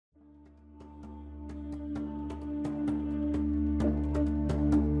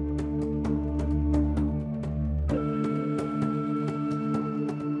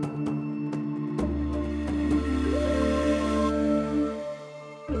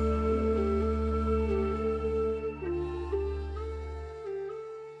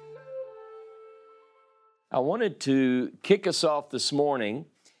I wanted to kick us off this morning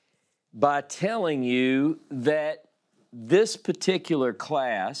by telling you that this particular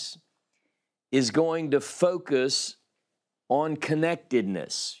class is going to focus on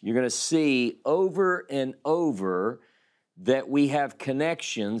connectedness. You're going to see over and over that we have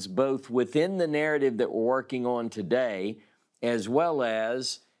connections both within the narrative that we're working on today as well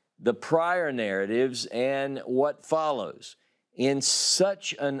as the prior narratives and what follows. In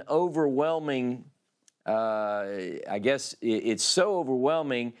such an overwhelming, I guess it's so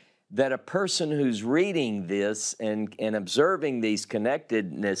overwhelming that a person who's reading this and observing these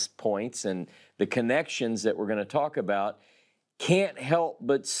connectedness points and the connections that we're going to talk about can't help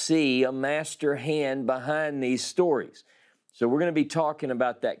but see a master hand behind these stories. So we're going to be talking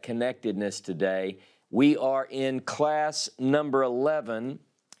about that connectedness today. We are in class number 11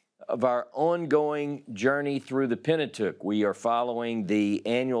 of our ongoing journey through the Pentateuch. We are following the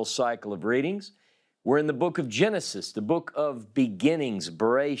annual cycle of readings. We're in the book of Genesis, the book of beginnings,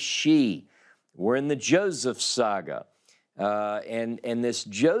 Bereshit. We're in the Joseph Saga. And this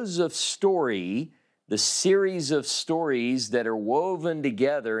Joseph story, the series of stories that are woven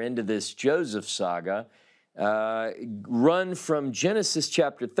together into this Joseph Saga, run from Genesis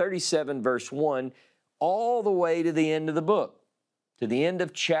chapter 37, verse 1, all the way to the end of the book, to the end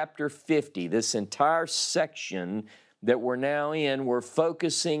of chapter 50. This entire section that we're now in, we're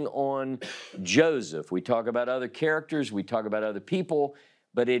focusing on Joseph. We talk about other characters, we talk about other people,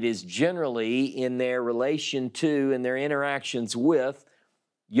 but it is generally in their relation to and their interactions with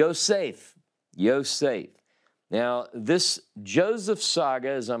Joseph. Now, this Joseph Saga,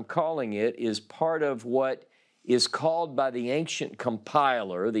 as I'm calling it, is part of what is called by the ancient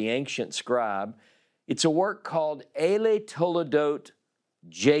compiler, the ancient scribe. It's a work called Ele Toledot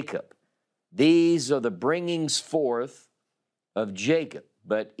Jacob. These are the bringings forth of Jacob.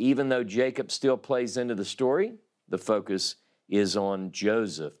 But even though Jacob still plays into the story, the focus is on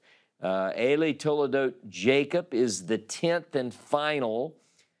Joseph. Ele Toledot Jacob is the 10th and final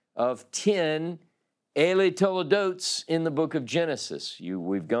of 10 Ele Toledots in the book of Genesis.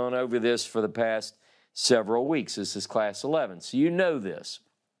 We've gone over this for the past several weeks. This is class 11, so you know this.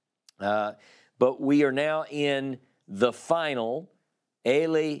 But we are now in the final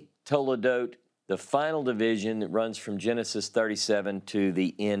Ele Toledot, the final division that runs from Genesis 37 to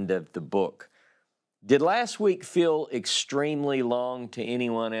the end of the book. Did last week feel extremely long to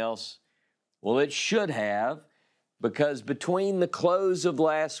anyone else? Well, it should have, because between the close of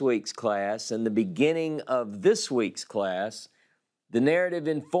last week's class and the beginning of this week's class, the narrative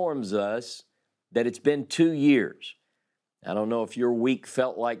informs us that it's been 2 years. I don't know if your week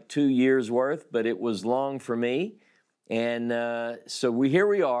felt like 2 years worth, but it was long for me. And so here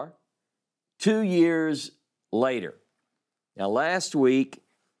we are, 2 years later. Now, last week,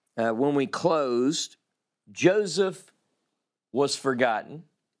 when we closed, Joseph was forgotten,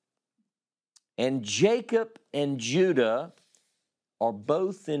 and Jacob and Judah are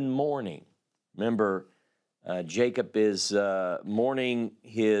both in mourning. Remember, Jacob is mourning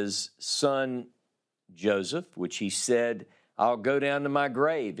his son Joseph, which he said, "I'll go down to my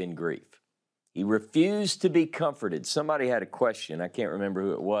grave in grief." He refused to be comforted. Somebody had a question. I can't remember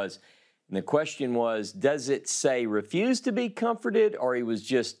who it was. And the question was, does it say refuse to be comforted, or he was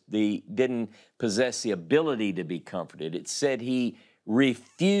didn't possess the ability to be comforted? It said he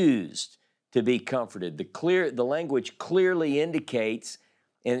refused to be comforted. The language clearly indicates,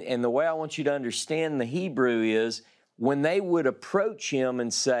 and the way I want you to understand the Hebrew is, when they would approach him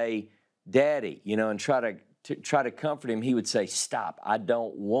and say, "Daddy," and try to comfort him, he would say, "Stop, I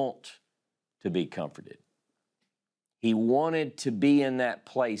don't want to be comforted." He wanted to be in that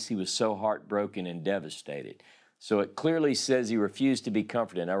place. He was so heartbroken and devastated. So it clearly says he refused to be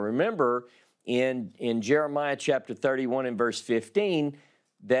comforted. Now remember, in Jeremiah chapter 31 and verse 15,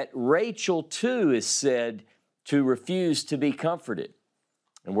 that Rachel too is said to refuse to be comforted.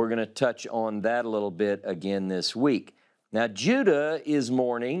 And we're going to touch on that a little bit again this week. Now Judah is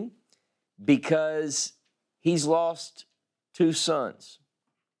mourning because he's lost 2 sons.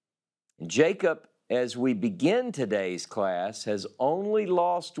 And Jacob, as we begin today's class, has only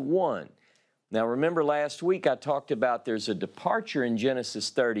lost 1. Now remember last week I talked about there's a departure in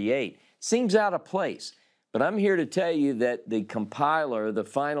Genesis 38. Seems out of place, but I'm here to tell you that the compiler, the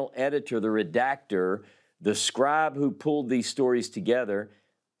final editor, the redactor, the scribe who pulled these stories together,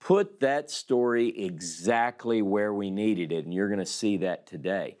 put that story exactly where we needed it, and you're going to see that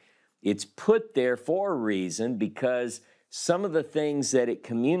today. It's put there for a reason, because some of the things that it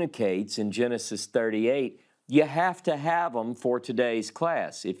communicates in Genesis 38, you have to have them for today's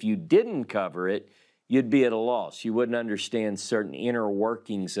class. If you didn't cover it, you'd be at a loss. You wouldn't understand certain inner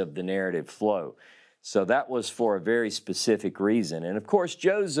workings of the narrative flow. So that was for a very specific reason. And of course,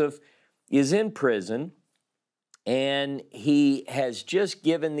 Joseph is in prison, and he has just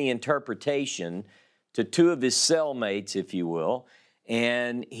given the interpretation to two of his cellmates, if you will,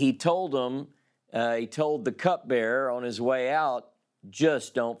 and he told them, he told the cupbearer on his way out,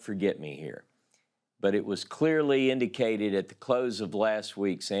 just don't forget me here. But it was clearly indicated at the close of last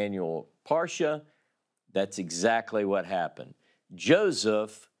week's annual Parsha, that's exactly what happened.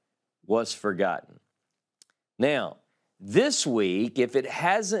 Joseph was forgotten. Now, this week, if it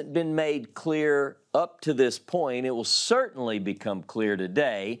hasn't been made clear up to this point, it will certainly become clear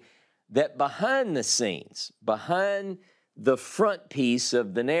today that behind the scenes, behind the front piece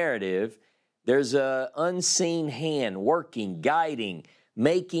of the narrative, there's an unseen hand working, guiding,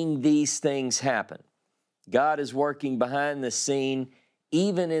 making these things happen. God is working behind the scene,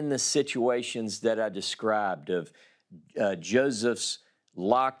 even in the situations that I described of Joseph's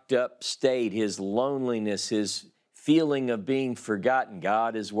locked up state, his loneliness, his feeling of being forgotten.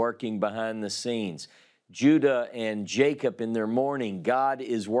 God is working behind the scenes. Judah and Jacob in their mourning, God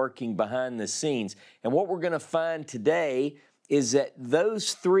is working behind the scenes. And what we're going to find today is that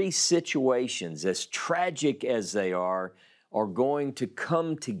those three situations, as tragic as they are going to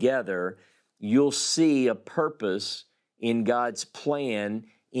come together. You'll see a purpose in God's plan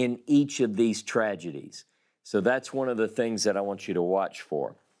in each of these tragedies. So that's one of the things that I want you to watch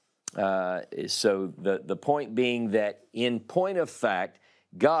for. So the point being that in point of fact,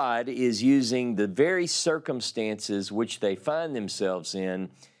 God is using the very circumstances which they find themselves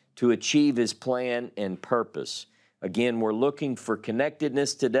in to achieve His plan and purpose. Again, we're looking for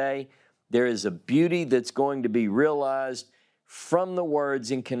connectedness today. There is a beauty that's going to be realized from the words,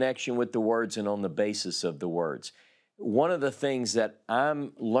 in connection with the words, and on the basis of the words. One of the things that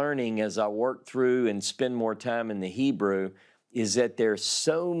I'm learning as I work through and spend more time in the Hebrew is that there's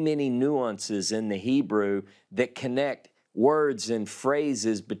so many nuances in the Hebrew that connect words and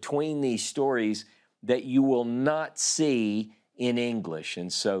phrases between these stories that you will not see in English.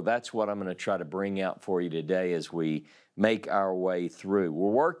 And so that's what I'm going to try to bring out for you today as we make our way through.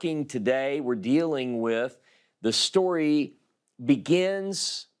 We're dealing with the story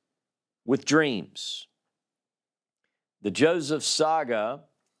begins with dreams. The Joseph Saga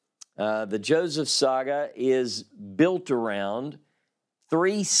is built around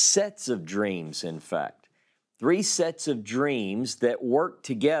three sets of dreams, in fact. Three sets of dreams that work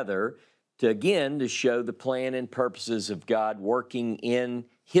together to show the plan and purposes of God working in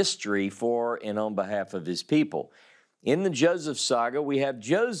history for and on behalf of His people. In the Joseph Saga, we have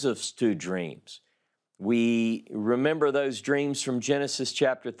Joseph's two dreams. We remember those dreams from Genesis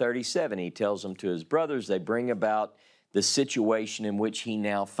chapter 37. He tells them to his brothers. They bring about the situation in which he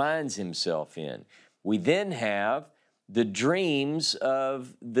now finds himself in. We then have the dreams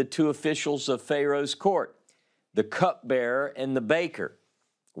of the two officials of Pharaoh's court, the cupbearer and the baker.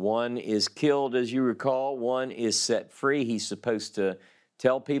 One is killed, as you recall. One is set free. He's supposed to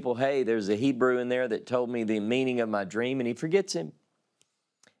tell people, hey, there's a Hebrew in there that told me the meaning of my dream, and he forgets him.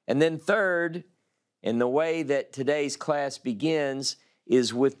 And then third, and the way that today's class begins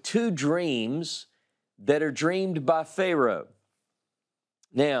is with two dreams that are dreamed by Pharaoh.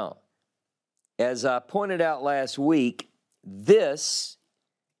 Now, as I pointed out last week,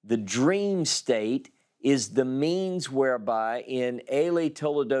 the dream state, is the means whereby in Ele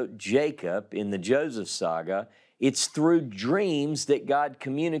Toledot Jacob, in the Joseph Saga, it's through dreams that God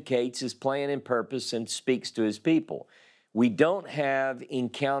communicates His plan and purpose and speaks to His people. We don't have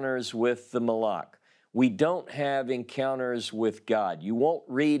encounters with the Malak. We don't have encounters with God. You won't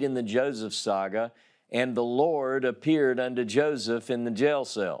read in the Joseph Saga, and the Lord appeared unto Joseph in the jail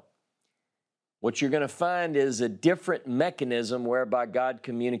cell. What you're going to find is a different mechanism whereby God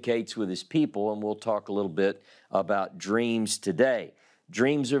communicates with His people, and we'll talk a little bit about dreams today.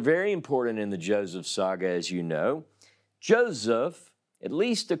 Dreams are very important in the Joseph Saga, as you know. Joseph, at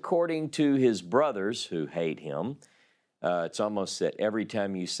least according to his brothers who hate him, it's almost that every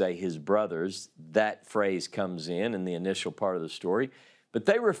time you say his brothers, that phrase comes in the initial part of the story. But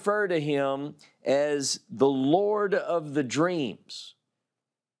they refer to him as the Lord of the dreams.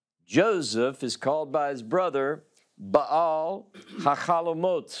 Joseph is called by his brother Baal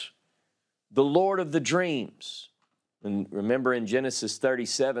HaChalomot, the Lord of the dreams. And remember in Genesis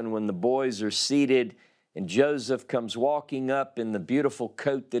 37 when the boys are seated and Joseph comes walking up in the beautiful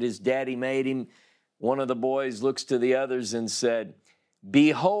coat that his daddy made him, one of the boys looks to the others and said,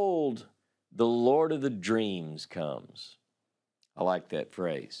 "Behold, the Lord of the dreams comes." I like that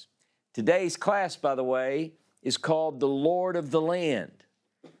phrase. Today's class, by the way, is called the Lord of the Land.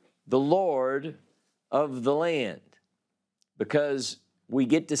 The Lord of the Land, because we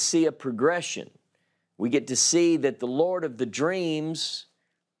get to see a progression. we get to see that the Lord of the dreams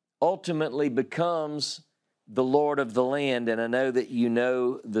ultimately becomes the Lord of the land. And I know that you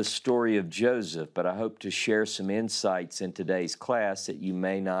know the story of Joseph, but I hope to share some insights in today's class that you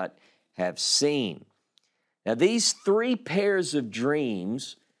may not have seen. Now, these three pairs of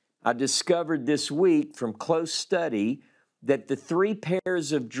dreams, I discovered this week from close study that the three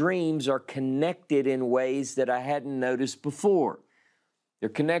pairs of dreams are connected in ways that I hadn't noticed before. They're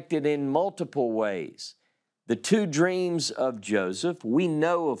connected in multiple ways. The two dreams of Joseph, we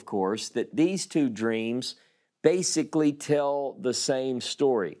know, of course, that these two dreams basically tell the same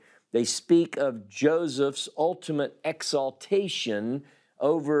story. They speak of Joseph's ultimate exaltation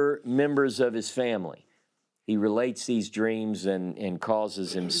over members of his family. He relates these dreams and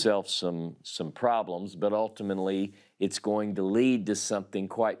causes himself some problems, but ultimately it's going to lead to something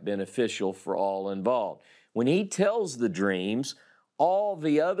quite beneficial for all involved. When he tells the dreams, all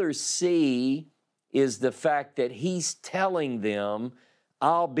the others see is the fact that he's telling them,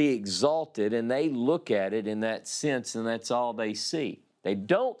 I'll be exalted, and they look at it in that sense, and that's all they see. They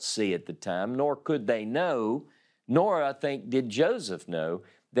don't see at the time, nor could they know, nor I think did Joseph know,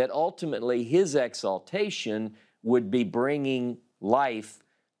 that ultimately his exaltation would be bringing life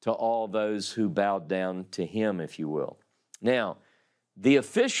to all those who bowed down to him, if you will. Now, the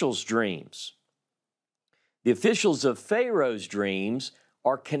officials' dreams. The officials of Pharaoh's dreams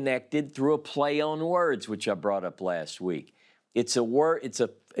are connected through a play on words, which I brought up last week. It's a word,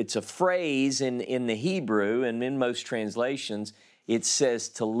 it's a phrase in the Hebrew, and in most translations, it says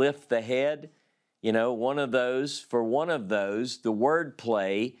to lift the head. You know, for one of those, the word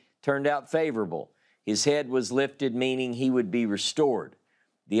play turned out favorable. His head was lifted, meaning he would be restored.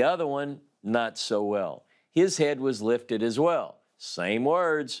 The other one, not so well. His head was lifted as well. Same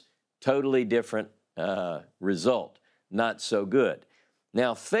words, totally different result. Not so good.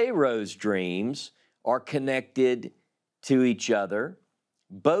 Now, Pharaoh's dreams are connected to each other.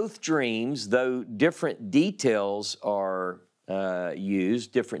 Both dreams, though different details are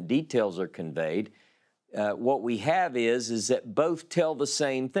used, different details are conveyed, what we have is that both tell the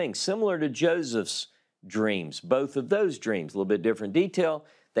same thing, similar to Joseph's dreams. Both of those dreams, a little bit different detail,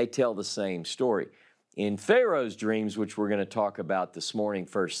 they tell the same story. In Pharaoh's dreams, which we're going to talk about this morning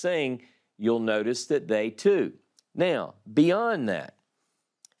first thing, you'll notice that they too. Now, beyond that,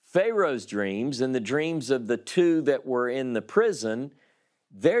 Pharaoh's dreams and the dreams of the two that were in the prison,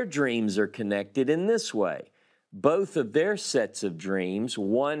 their dreams are connected in this way. Both of their sets of dreams,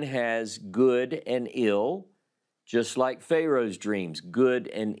 one has good and ill, just like Pharaoh's dreams, good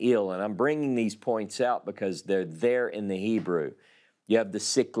and ill. And I'm bringing these points out because they're there in the Hebrew. You have the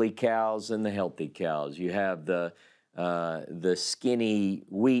sickly cows and the healthy cows. You have the skinny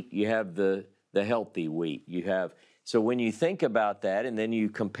wheat. You have the healthy wheat. So when you think about that and then you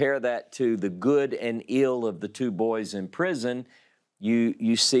compare that to the good and ill of the two boys in prison,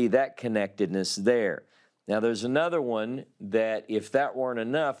 you see that connectedness there. Now, there's another one that, if that weren't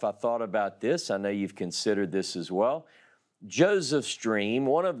enough, I thought about this. I know you've considered this as well. Joseph's dream,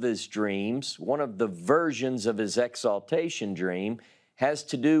 one of his dreams, one of the versions of his exaltation dream, has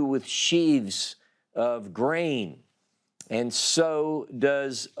to do with sheaves of grain. And so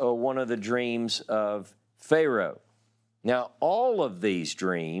does one of the dreams of Pharaoh. Now, all of these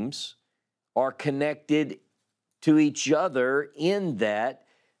dreams are connected to each other in that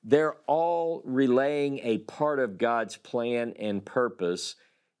they're all relaying a part of God's plan and purpose,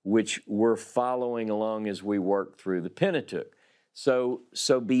 which we're following along as we work through the Pentateuch. So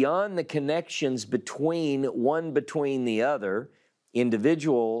beyond the connections between the other,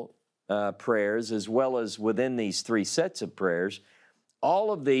 individual prayers, as well as within these three sets of prayers,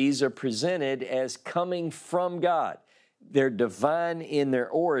 all of these are presented as coming from God. They're divine in their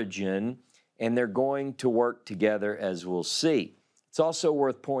origin, and they're going to work together, as we'll see. It's also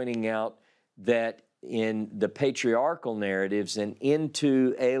worth pointing out that in the patriarchal narratives and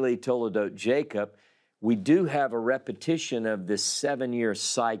into Eli Toledot Jacob, we do have a repetition of this 7-year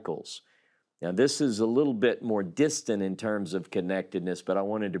cycles. Now, this is a little bit more distant in terms of connectedness, but I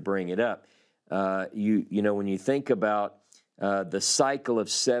wanted to bring it up. You know, when you think about the cycle of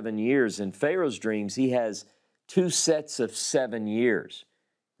 7 years, in Pharaoh's dreams, he has 2 sets of 7 years.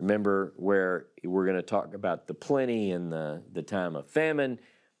 Remember where we're going to talk about the plenty and the time of famine.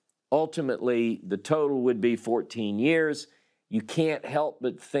 Ultimately, the total would be 14 years. You can't help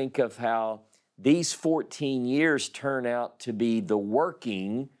but think of how these 14 years turn out to be the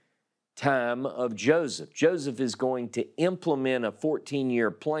working time of Joseph. Joseph is going to implement a 14-year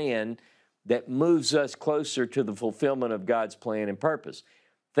plan that moves us closer to the fulfillment of God's plan and purpose.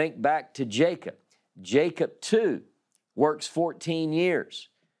 Think back to Jacob. Jacob, too, works 14 years.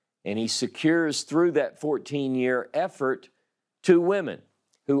 And he secures through that 14-year effort 2 women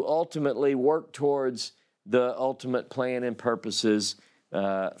who ultimately work towards the ultimate plan and purposes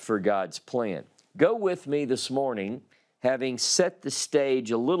for God's plan. Go with me this morning, having set the stage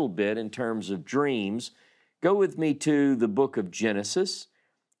a little bit in terms of dreams. Go with me to the book of Genesis,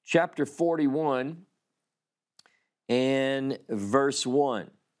 chapter 41 and verse 1.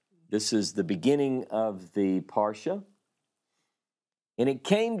 This is the beginning of the Parsha. And it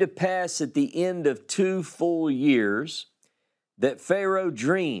came to pass at the end of 2 full years that Pharaoh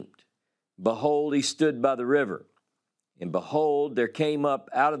dreamed. Behold, he stood by the river. And behold, there came up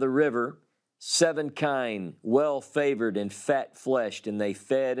out of the river 7 kine, well-favored and fat-fleshed, and they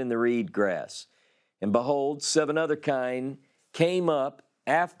fed in the reed grass. And behold, 7 other kine came up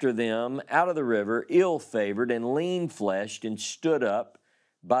after them out of the river, ill-favored and lean-fleshed, and stood up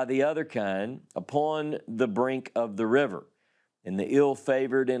by the other kine upon the brink of the river. And the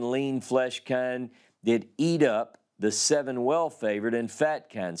ill-favored and lean-fleshed kine did eat up the 7 well-favored and fat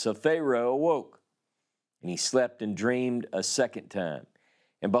kine. So Pharaoh awoke, and he slept and dreamed a second time.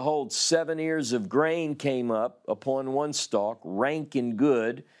 And behold, 7 ears of grain came up upon one stalk, rank and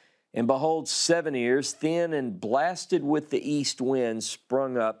good. And behold, 7 ears, thin and blasted with the east wind,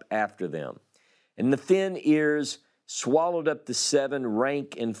 sprung up after them. And the thin ears swallowed up the 7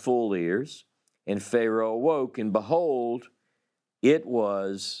 rank and full ears. And Pharaoh awoke, and behold, it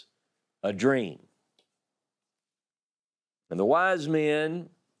was a dream. And the wise men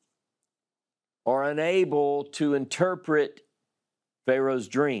are unable to interpret Pharaoh's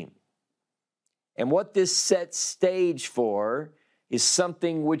dream. And what this sets stage for is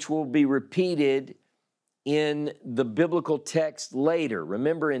something which will be repeated in the biblical text later.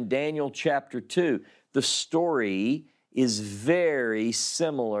 Remember in Daniel chapter 2, the story is very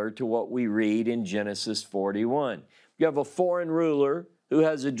similar to what we read in Genesis 41. You have a foreign ruler who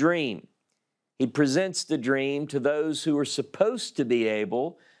has a dream. He presents the dream to those who are supposed to be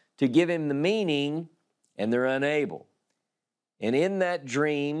able to give him the meaning, and they're unable. And in that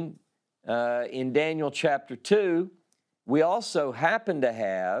dream, in Daniel chapter 2, we also happen to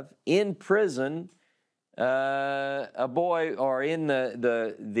have in prison a boy, or in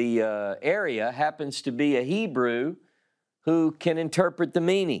the area happens to be a Hebrew who can interpret the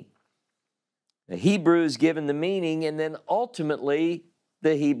meaning. The Hebrew is given the meaning, and then ultimately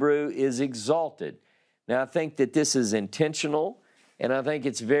the Hebrew is exalted. Now, I think that this is intentional, and I think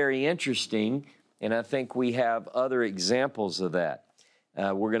it's very interesting, and I think we have other examples of that.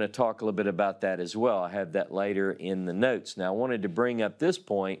 We're going to talk a little bit about that as well. I have that later in the notes. Now, I wanted to bring up this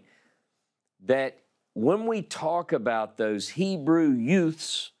point that when we talk about those Hebrew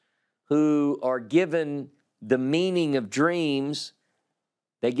youths who are given the meaning of dreams,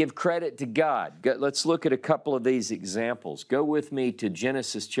 they give credit to God. Let's look at a couple of these examples. Go with me to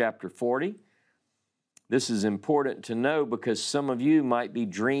Genesis chapter 40. This is important to know because some of you might be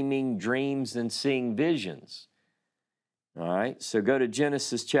dreaming dreams and seeing visions. All right, so go to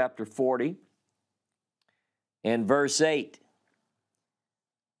Genesis chapter 40 and verse 8.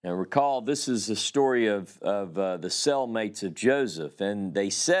 Now recall, this is the story of the cellmates of Joseph. And they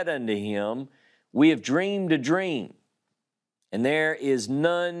said unto him, we have dreamed a dream, and there is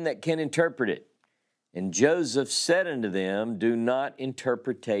none that can interpret it. And Joseph said unto them, do not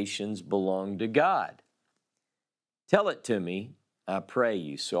interpretations belong to God? Tell it to me, I pray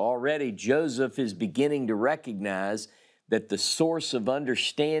you. So already Joseph is beginning to recognize that the source of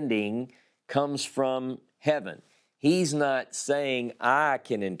understanding comes from heaven. He's not saying, I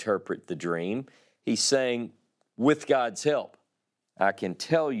can interpret the dream. He's saying, with God's help, I can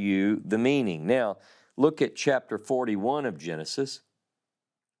tell you the meaning. Now, look at chapter 41 of Genesis.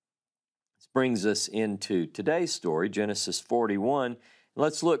 This brings us into today's story, Genesis 41.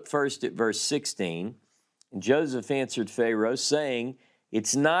 Let's look first at verse 16. And Joseph answered Pharaoh, saying,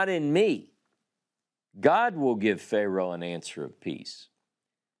 it's not in me. God will give Pharaoh an answer of peace.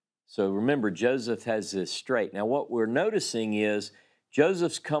 So remember, Joseph has this straight. Now, what we're noticing is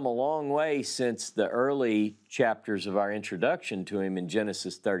Joseph's come a long way since the early chapters of our introduction to him in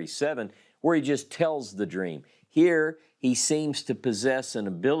Genesis 37, where he just tells the dream. Here, he seems to possess an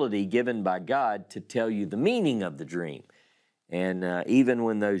ability given by God to tell you the meaning of the dream. And even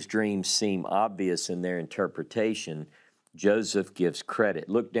when those dreams seem obvious in their interpretation, Joseph gives credit.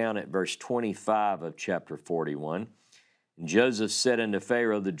 Look down at verse 25 of chapter 41. And Joseph said unto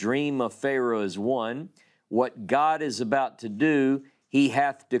Pharaoh, the dream of Pharaoh is one. What God is about to do, he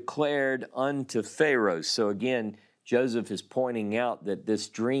hath declared unto Pharaoh. So again, Joseph is pointing out that this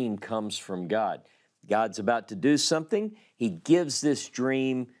dream comes from God. God's about to do something. He gives this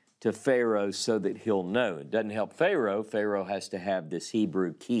dream to Pharaoh so that he'll know. It doesn't help Pharaoh. Pharaoh has to have this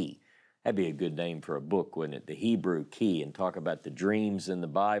Hebrew key. That'd be a good name for a book, wouldn't it? The Hebrew key, and talk about the dreams in the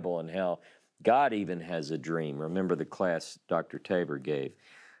Bible and how God even has a dream. Remember the class Dr. Tabor gave.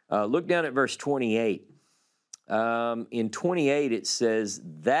 Look down at verse 28. In 28 it says,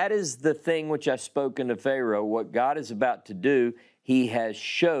 "That is the thing which I've spoken to Pharaoh, what God is about to do, he has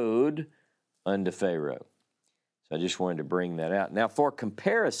showed unto Pharaoh." So I just wanted to bring that out. Now for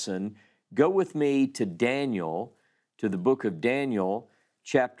comparison, go with me to Daniel, to the book of Daniel,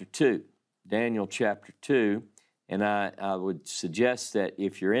 chapter 2. Daniel chapter 2, and I would suggest that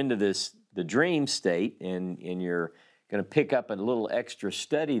if you're into this, the dream state, and you're going to pick up a little extra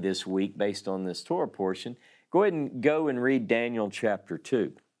study this week based on this Torah portion, go ahead and go and read Daniel chapter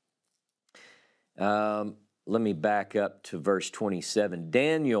 2. Let me back up to verse 27.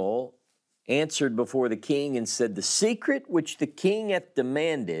 Daniel answered before the king and said, "The secret which the king hath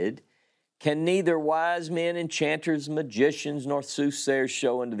demanded can neither wise men, enchanters, magicians, nor soothsayers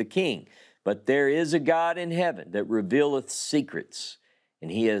show unto the king. But there is a God in heaven that revealeth secrets,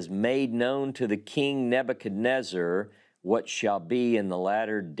 and he has made known to the king Nebuchadnezzar what shall be in the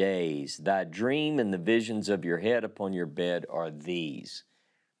latter days. Thy dream and the visions of your head upon your bed are these."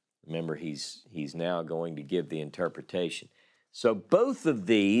 Remember, he's now going to give the interpretation. So both of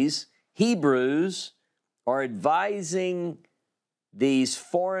these Hebrews are advising these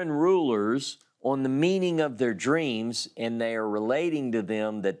foreign rulers on the meaning of their dreams, and they are relating to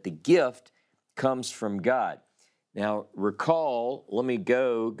them that the gift comes from God. Now recall, let me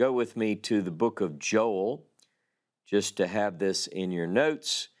go with me to the book of Joel, just to have this in your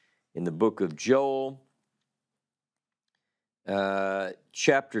notes. In the book of Joel,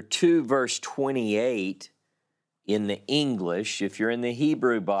 chapter 2, verse 28 in the English. If you're in the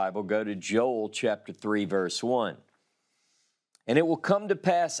Hebrew Bible, go to Joel chapter 3, verse 1. "And it will come to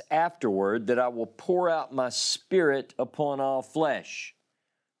pass afterward that I will pour out my spirit upon all flesh,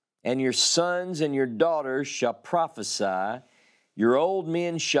 and your sons and your daughters shall prophesy, your old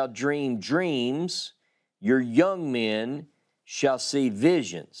men shall dream dreams, your young men shall see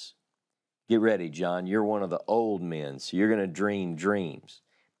visions." Get ready, John. You're one of the old men, so you're going to dream dreams.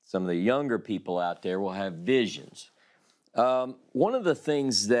 Some of the younger people out there will have visions. One of the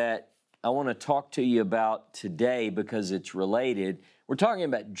things that I want to talk to you about today, because it's related, we're talking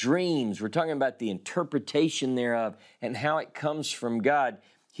about dreams. We're talking about the interpretation thereof and how it comes from God.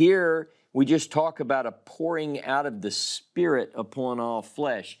 Here, we just talk about a pouring out of the Spirit upon all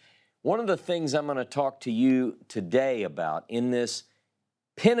flesh. One of the things I'm going to talk to you today about in this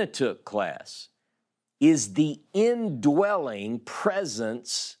Pentateuch class is the indwelling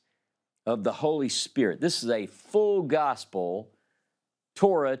presence of the Holy Spirit. This is a full gospel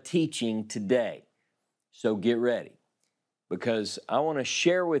Torah teaching today. So get ready, because I want to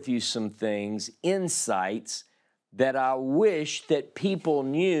share with you some things, insights that I wish that people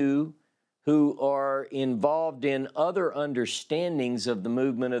knew who are involved in other understandings of the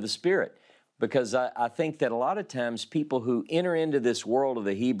movement of the Spirit. Because I think that a lot of times people who enter into this world of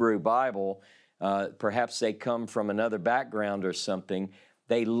the Hebrew Bible, perhaps they come from another background or something,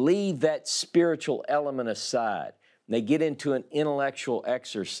 they leave that spiritual element aside. They get into an intellectual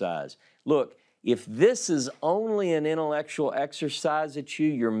exercise. Look, if this is only an intellectual exercise at you,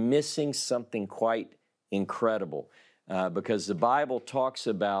 you're missing something quite incredible, because the Bible talks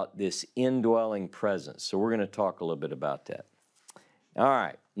about this indwelling presence. So we're going to talk a little bit about that. All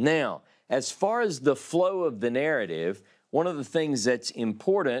right. Now, as far as the flow of the narrative, one of the things that's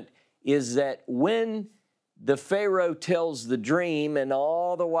important is that when the Pharaoh tells the dream and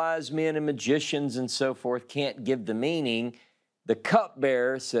all the wise men and magicians and so forth can't give the meaning, the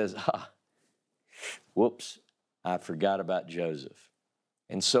cupbearer says, whoops, I forgot about Joseph.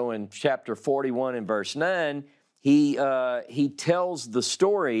 And so in chapter 41 and verse 9, he tells the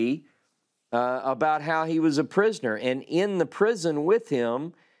story about how he was a prisoner. And in the prison with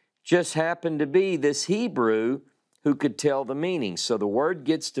him just happened to be this Hebrew who could tell the meaning. So the word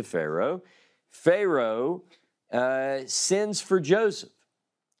gets to Pharaoh. Pharaoh sends for Joseph.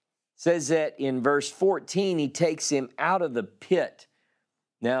 Says that in verse 14, he takes him out of the pit.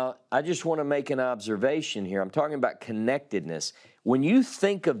 Now, I just want to make an observation here. I'm talking about connectedness. When you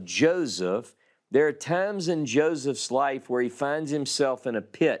think of Joseph, there are times in Joseph's life where he finds himself in a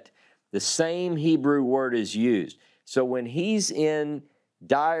pit. The same Hebrew word is used. So when he's in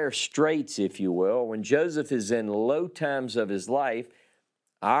dire straits, if you will, when Joseph is in low times of his life,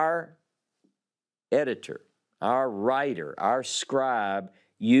 our editor, our writer, our scribe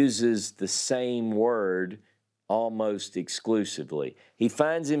uses the same word almost exclusively. He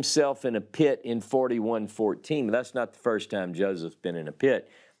finds himself in a pit in 41:14. That's not the first time Joseph's been in a pit.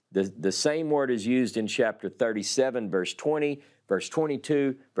 The same word is used in chapter 37, verse 20, verse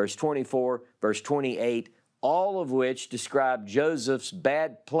 22, verse 24, verse 28, all of which describe Joseph's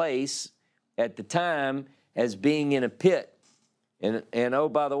bad place at the time as being in a pit. And oh,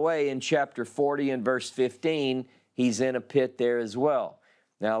 by the way, in chapter 40 and verse 15, he's in a pit there as well.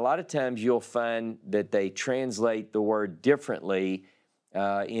 Now, a lot of times you'll find that they translate the word differently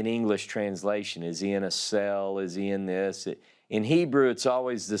in English translation. Is he in a cell? Is he in this? In Hebrew, it's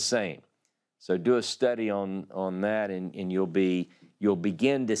always the same. So do a study on that, and you'll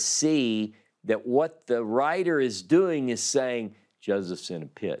begin to see that what the writer is doing is saying, Joseph's in a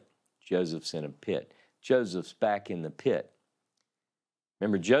pit. Joseph's in a pit. Joseph's back in the pit.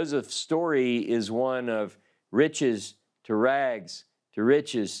 Remember, Joseph's story is one of riches to rags, to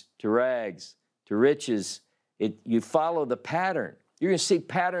riches, to rags, to riches. You follow the pattern. You're going to see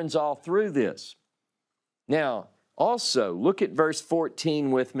patterns all through this. Now, also, look at verse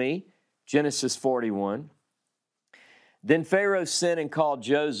 14 with me, Genesis 41. Then Pharaoh sent and called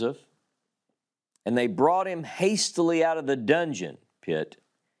Joseph, and they brought him hastily out of the dungeon pit,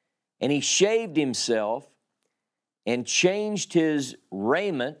 and he shaved himself and changed his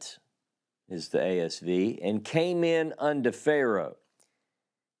raiment, is the ASV, and came in unto Pharaoh.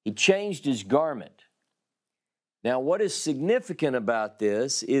 He changed his garment. Now, what is significant about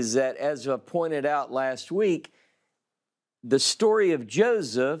this is that, as I pointed out last week, the story of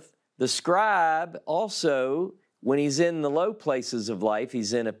Joseph, the scribe, also, when he's in the low places of life,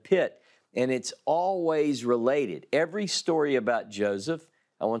 he's in a pit, and it's always related. Every story about Joseph,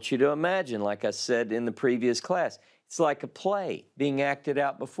 I want you to imagine, like I said in the previous class, it's like a play being acted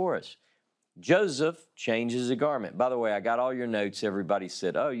out before us. Joseph changes a garment. By the way, I got all your notes. Everybody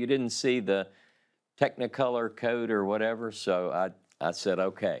said, oh, you didn't see the Technicolor code or whatever, so I said,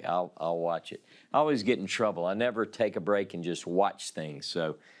 okay, I'll watch it. I always get in trouble. I never take a break and just watch things,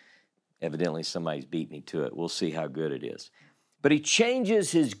 so evidently somebody's beat me to it. We'll see how good it is. But he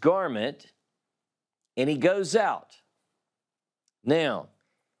changes his garment, and he goes out. Now,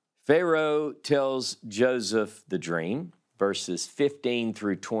 Pharaoh tells Joseph the dream, verses 15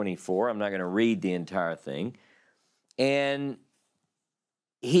 through 24. I'm not going to read the entire thing. And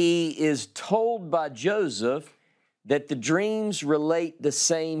he is told by Joseph that the dreams relate the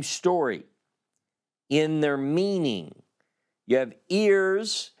same story in their meaning. You have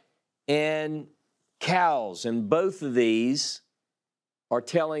ears and cows, and both of these are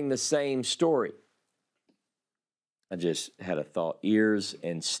telling the same story. I just had a thought, ears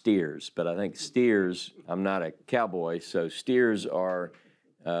and steers, but I think steers, I'm not a cowboy, so steers are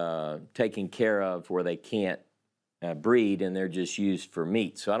taken care of where they can't breed, and they're just used for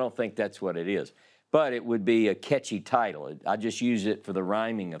meat. So I don't think that's what it is. But it would be a catchy title. I just use it for the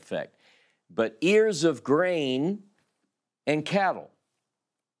rhyming effect. But ears of grain and cattle.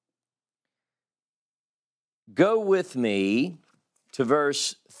 Go with me to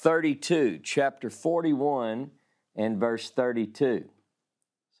verse 32, chapter 41 and verse 32.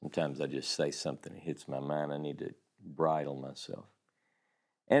 Sometimes I just say something that hits my mind. I need to bridle myself.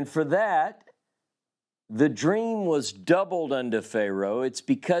 And for that, the dream was doubled unto Pharaoh. It's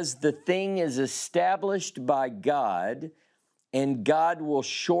because the thing is established by God, and God will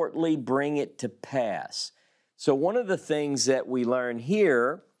shortly bring it to pass. So one of the things that we learn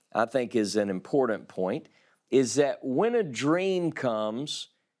here, I think is an important point, is that when a dream comes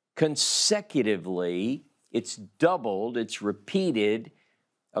consecutively, it's doubled, it's repeated,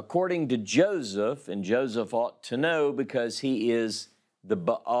 according to Joseph, and Joseph ought to know because he is the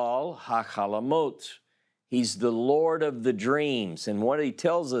Baal HaChalamot. He's the Lord of the dreams. And what he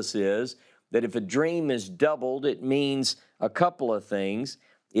tells us is that if a dream is doubled, it means a couple of things.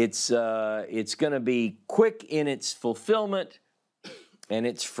 It's going to be quick in its fulfillment, and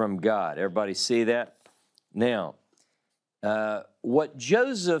it's from God. Everybody see that? Now, what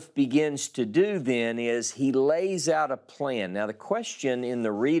Joseph begins to do then is he lays out a plan. Now, the question in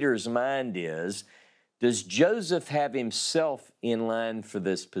the reader's mind is, does Joseph have himself in line for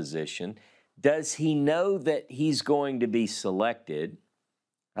this position? Does he know that he's going to be selected?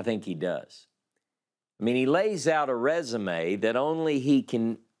 I think he does. I mean, he lays out a resume that only he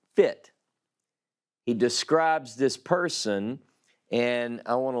can fit. He describes this person, and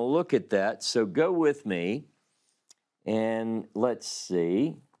I want to look at that. So go with me, and let's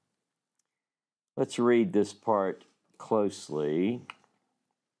see. Let's read this part closely.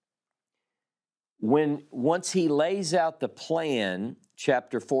 Once he lays out the plan,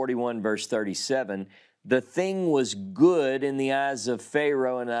 chapter 41, verse 37, the thing was good in the eyes of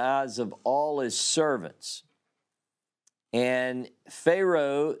Pharaoh and the eyes of all his servants. And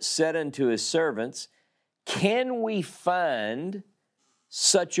Pharaoh said unto his servants, can we find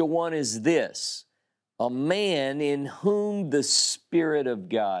such a one as this, a man in whom the Spirit of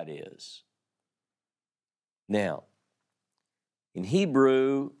God is. Now, in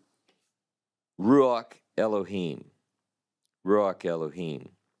Hebrew, Ruach Elohim. Ruach Elohim.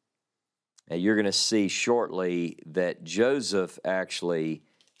 Now, you're going to see shortly that Joseph actually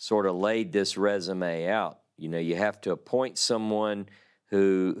sort of laid this resume out. You know, you have to appoint someone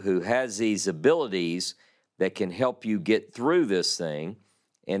who has these abilities that can help you get through this thing.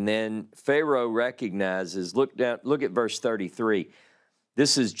 And then Pharaoh recognizes, look at verse 33.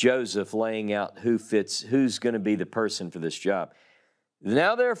 This is Joseph laying out who's going to be the person for this job.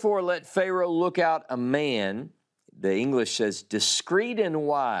 Now, therefore, let Pharaoh look out a man, the English says, discreet and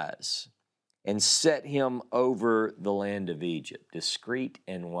wise, and set him over the land of Egypt. Discreet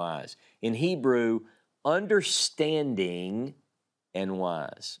and wise. In Hebrew, understanding and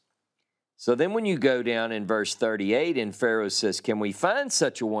wise. So then when you go down in verse 38, and Pharaoh says, can we find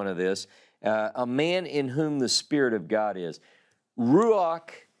such a one of this, a man in whom the Spirit of God is? Ruach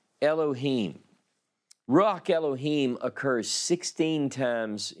Elohim. Ruach Elohim occurs 16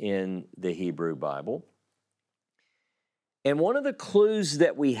 times in the Hebrew Bible. And one of the clues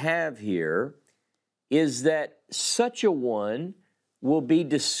that we have here is that such a one will be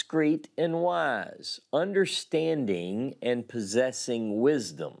discreet and wise, understanding and possessing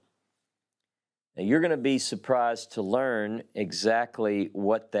wisdom. Now, you're going to be surprised to learn exactly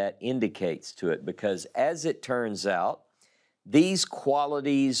what that indicates to it, because as it turns out, these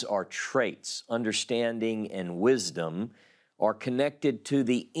qualities are traits. Understanding and wisdom are connected to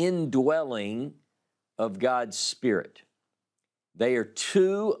the indwelling of God's Spirit. They are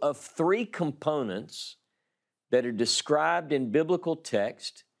two of three components that are described in biblical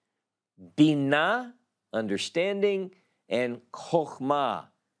text: binah, understanding, and chokhmah,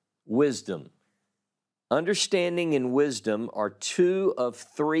 wisdom. Understanding and wisdom are two of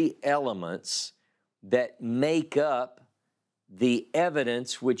three elements that make up the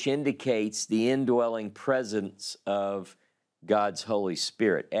evidence which indicates the indwelling presence of God's Holy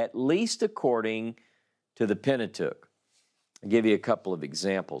Spirit, at least according to the Pentateuch. I'll give you a couple of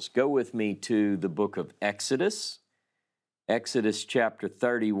examples. Go with me to the book of Exodus, Exodus chapter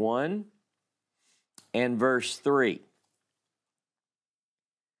 31 and verse 3.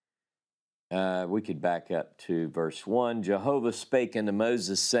 We could back up to verse 1. Jehovah spake unto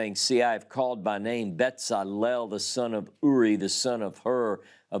Moses, saying, See, I have called by name Bezalel, the son of Uri, the son of Hur,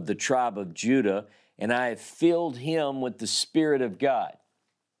 of the tribe of Judah, and I have filled him with the Spirit of God.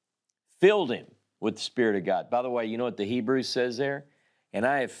 Filled him with the Spirit of God. By the way, you know what the Hebrew says there? And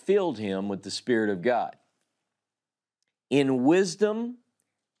I have filled him with the Spirit of God, in wisdom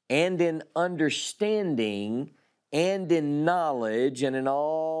and in understanding and in knowledge and in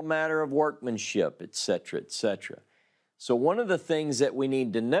all matter of workmanship, etc., etc. So one of the things that we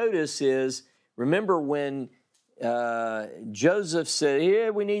need to notice is, remember when Joseph said, yeah,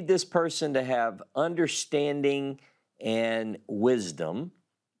 we need this person to have understanding and wisdom,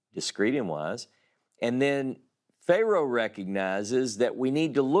 discreet and wise, and then Pharaoh recognizes that we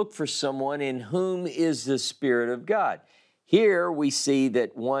need to look for someone in whom is the Spirit of God. Here we see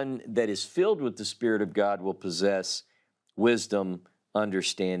that one that is filled with the Spirit of God will possess wisdom,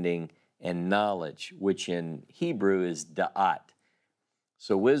 understanding, and knowledge, which in Hebrew is da'at.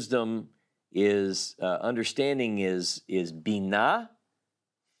 So wisdom is, understanding is binah,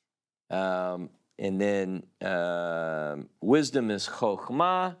 and then wisdom is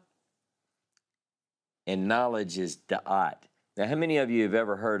chokhmah, and knowledge is da'at. Now, how many of you have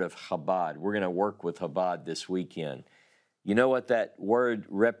ever heard of Chabad? We're going to work with Chabad this weekend. You know what that word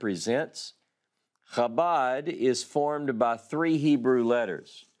represents? Chabad is formed by three Hebrew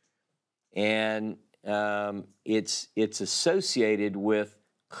letters, and it's associated with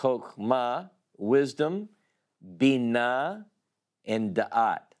chokhmah, wisdom, binah, and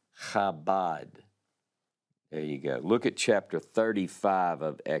da'at, Chabad. There you go. Look at chapter 35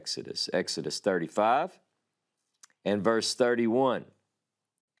 of Exodus. Exodus 35 and verse 31.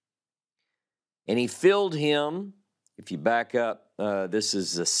 And he filled him. If you back up, this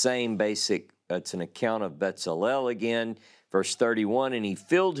is the same basic, it's an account of Bezalel again. Verse 31, and he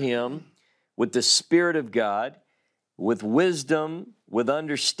filled him with the Spirit of God, with wisdom, with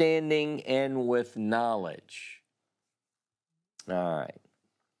understanding, and with knowledge. All right.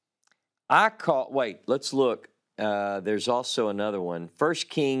 Let's look. There's also another one. 1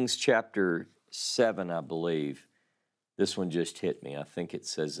 Kings chapter 7, I believe. This one just hit me. I think it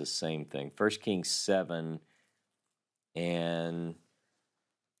says the same thing. 1 Kings 7 and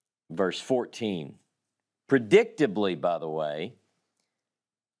verse 14. Predictably, by the way,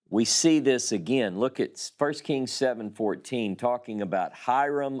 we see this again. Look at 1 Kings 7:14, talking about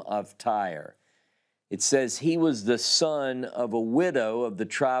Hiram of Tyre. It says, he was the son of a widow of the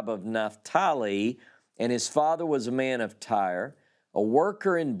tribe of Naphtali, and his father was a man of Tyre, a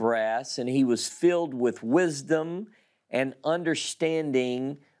worker in brass, and he was filled with wisdom and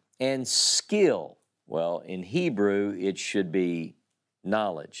understanding and skill. Well, in Hebrew, it should be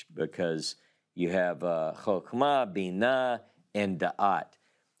knowledge, because you have chokhmah, binah, and da'at.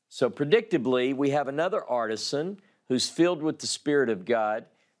 So predictably, we have another artisan who's filled with the Spirit of God,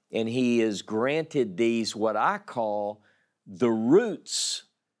 and he is granted these, what I call, the roots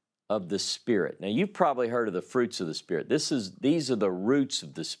of the Spirit. Now, you've probably heard of the fruits of the Spirit. These are the roots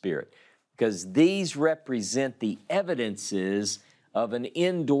of the Spirit, because these represent the evidences of an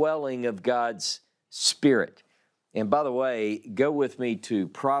indwelling of God's Spirit. And by the way, go with me to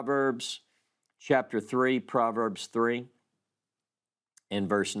Proverbs chapter 3, Proverbs 3, and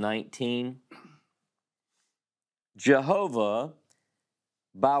verse 19. Jehovah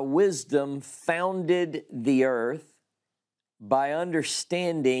by wisdom founded the earth, by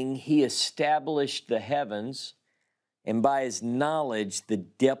understanding he established the heavens, and by his knowledge the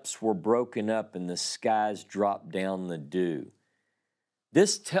depths were broken up and the skies dropped down the dew.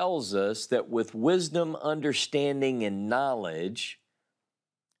 This tells us that with wisdom, understanding, and knowledge,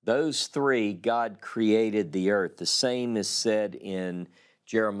 those three, God created the earth. The same is said in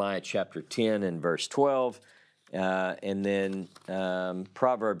Jeremiah chapter 10 and verse 12, and then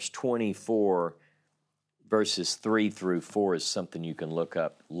Proverbs 24, verses 3 through 4 is something you can look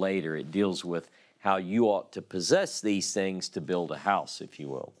up later. It deals with how you ought to possess these things to build a house, if you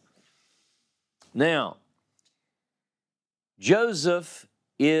will. Now, Joseph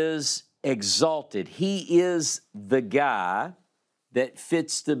is exalted. He is the guy that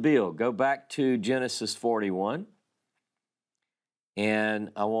fits the bill. Go back to Genesis 41.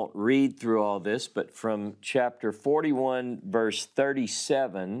 And I won't read through all this, but from chapter 41, verse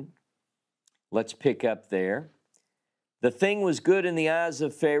 37, let's pick up there. The thing was good in the eyes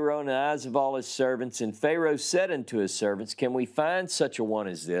of Pharaoh and the eyes of all his servants. And Pharaoh said unto his servants, can we find such a one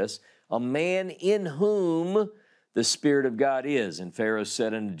as this, a man in whom the Spirit of God is? And Pharaoh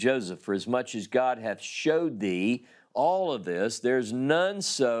said unto Joseph, for as much as God hath showed thee all of this, there's none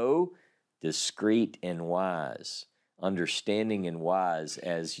so discreet and wise, understanding and wise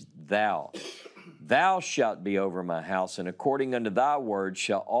as thou. Thou shalt be over my house, and according unto thy word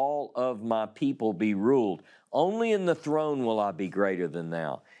shall all of my people be ruled. Only in the throne will I be greater than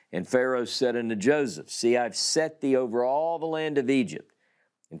thou. And Pharaoh said unto Joseph, see, I've set thee over all the land of Egypt.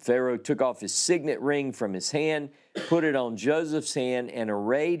 And Pharaoh took off his signet ring from his hand, put it on Joseph's hand, and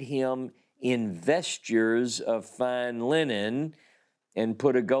arrayed him in vestures of fine linen, and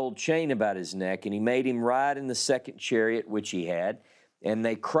put a gold chain about his neck. And he made him ride in the second chariot which he had. And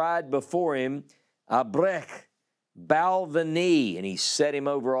they cried before him, Abrech, bow the knee. And he set him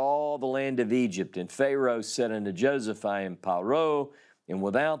over all the land of Egypt. And Pharaoh said unto Joseph, I am Pharaoh, and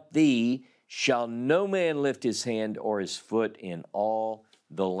without thee shall no man lift his hand or his foot in all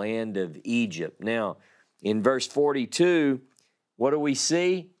the land of Egypt. Now, in verse 42, what do we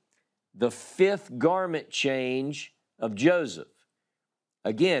see? The fifth garment change of Joseph.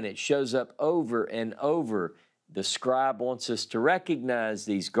 Again, it shows up over and over. The scribe wants us to recognize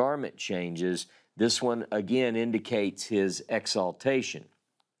these garment changes. This one, again, indicates his exaltation.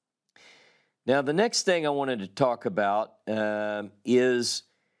 Now, the next thing I wanted to talk about is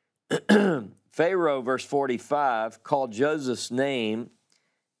Pharaoh, verse 45, called Joseph's name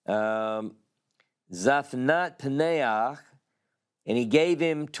Zaphnath Paneach, and he gave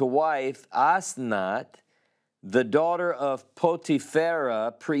him to wife Asnath, the daughter of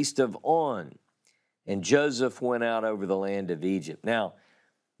Potiphera, priest of On. And Joseph went out over the land of Egypt. Now,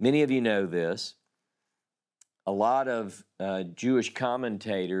 many of you know this. A lot of Jewish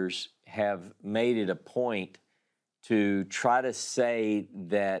commentators have made it a point to try to say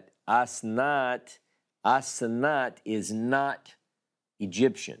that Asnath is not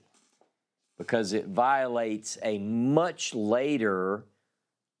Egyptian, because it violates a much later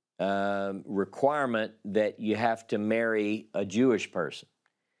requirement that you have to marry a Jewish person.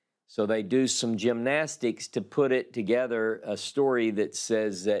 So they do some gymnastics to put it together, a story that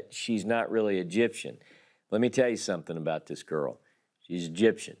says that she's not really Egyptian. Let me tell you something about this girl. She's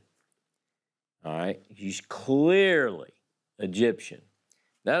Egyptian. All right? She's clearly Egyptian.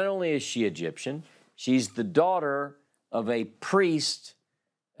 Not only is she Egyptian, she's the daughter of a priest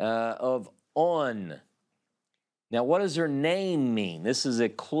of On. Now, what does her name mean? This is a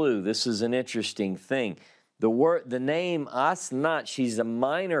clue. This is an interesting thing. The name Asnath, she's a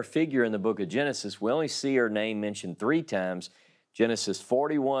minor figure in the book of Genesis. We only see her name mentioned 3 times. Genesis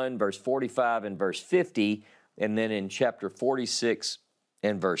 41, verse 45 and verse 50, and then in chapter 46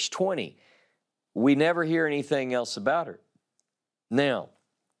 and verse 20. We never hear anything else about her. Now,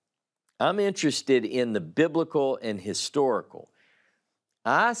 I'm interested in the biblical and historical.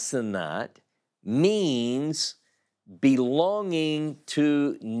 Asenat means belonging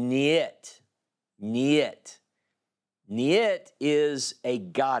to Niet. Niet. Niet is a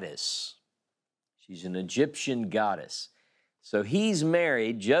goddess. She's an Egyptian goddess. So he's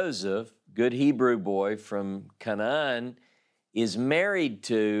married, Joseph, good Hebrew boy from Canaan, is married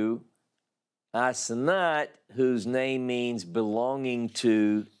to Asenat, whose name means belonging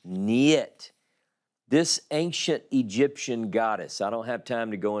to Niet. This ancient Egyptian goddess, I don't have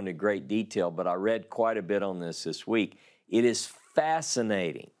time to go into great detail, but I read quite a bit on this week. It is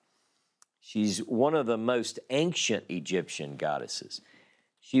fascinating. She's one of the most ancient Egyptian goddesses.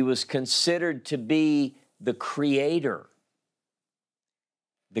 She was considered to be the creator,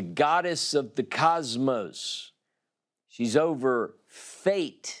 the goddess of the cosmos. She's over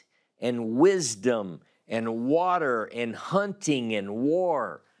fate and wisdom and water and hunting and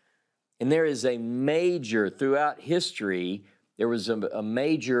war. And there is a major, throughout history, there was a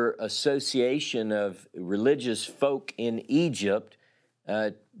major association of religious folk in Egypt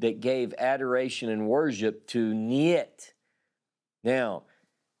that gave adoration and worship to Niet. Now,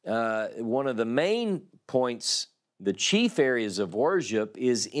 one of the main points, the chief areas of worship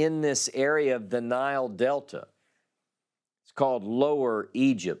is in this area of the Nile Delta. It's called Lower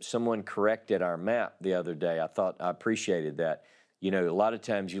Egypt. Someone corrected our map the other day. I appreciated that. You know, a lot of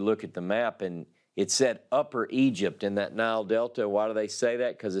times you look at the map and it said Upper Egypt in that Nile Delta. Why do they say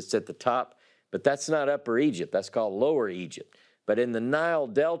that? Because it's at the top. But that's not Upper Egypt. That's called Lower Egypt. But in the Nile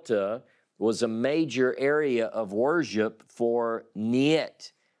Delta was a major area of worship for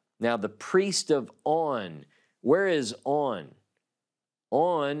Niet. Now, the priest of On, where is On?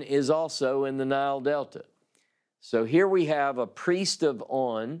 On is also in the Nile Delta. So here we have a priest of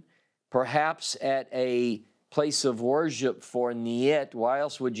On, perhaps at a place of worship for Niet. Why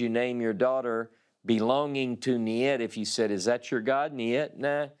else would you name your daughter belonging to Niet if you said, is that your God, Niet?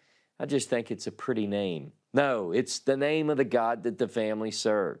 Nah, I just think it's a pretty name. No, it's the name of the God that the family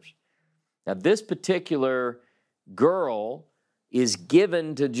serves. Now, this particular girl is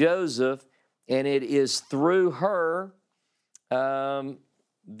given to Joseph, and it is through her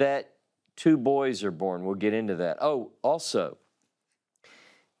that two boys are born. We'll get into that. Oh, also,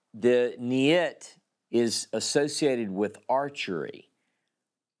 the Niet is associated with archery.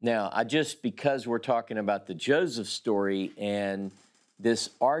 Now, because we're talking about the Joseph story, and this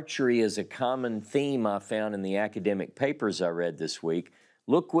archery is a common theme I found in the academic papers I read this week,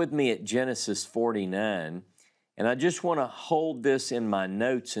 look with me at Genesis 49, and I just want to hold this in my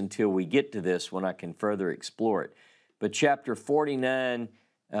notes until we get to this when I can further explore it. But chapter 49,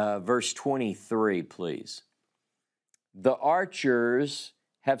 verse 23, please. The archers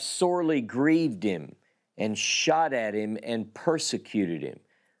have sorely grieved him and shot at him and persecuted him.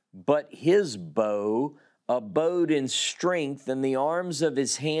 But his bow abode in strength, and the arms of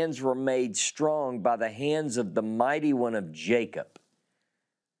his hands were made strong by the hands of the mighty one of Jacob.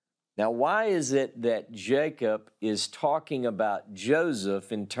 Now, why is it that Jacob is talking about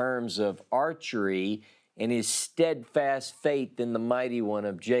Joseph in terms of archery and his steadfast faith in the mighty one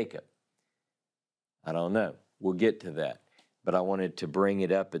of Jacob? I don't know. We'll get to that. But I wanted to bring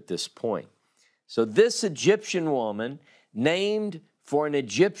it up at this point. So this Egyptian woman, named for an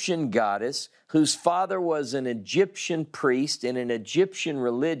Egyptian goddess, whose father was an Egyptian priest in an Egyptian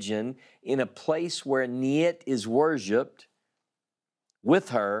religion in a place where Niet is worshipped, with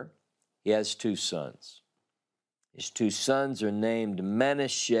her, he has two sons. His two sons are named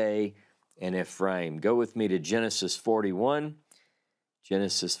Manasseh and Ephraim. Go with me to Genesis 41.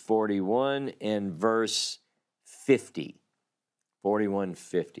 Genesis 41 and verse 50.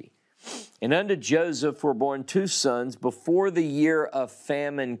 41:50. And unto Joseph were born two sons before the year of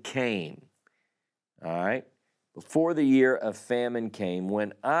famine came. All right? Before the year of famine came,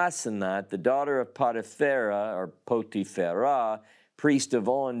 when Asenat, the daughter of Potiphera, priest of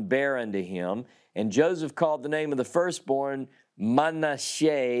On, bare unto him, and Joseph called the name of the firstborn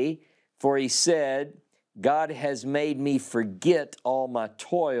Manasseh, for he said, God has made me forget all my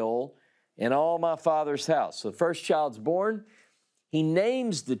toil and all my father's house. So the first child's born. He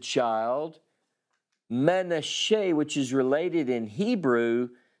names the child Manasseh, which is related in Hebrew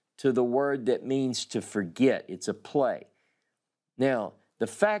to the word that means to forget. It's a play. Now, the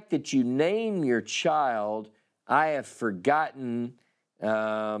fact that you name your child, I have forgotten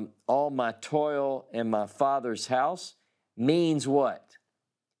all my toil and my father's house, means what?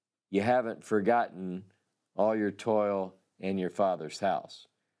 You haven't forgotten all your toil and your father's house.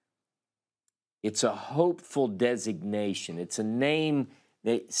 It's a hopeful designation. It's a name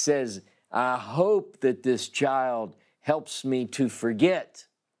that says, I hope that this child helps me to forget.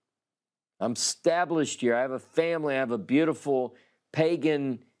 I'm established here. I have a family. I have a beautiful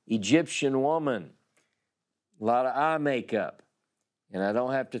pagan Egyptian woman. A lot of eye makeup. And I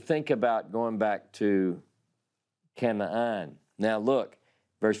don't have to think about going back to Canaan. Now look,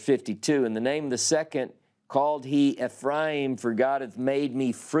 verse 52, in the name of the second called he Ephraim, for God hath made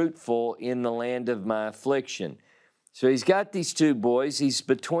me fruitful in the land of my affliction. So he's got these two boys. He's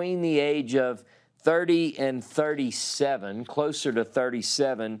between the age of 30 and 37, closer to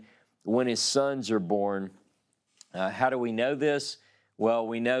 37 when his sons are born. How do we know this? Well,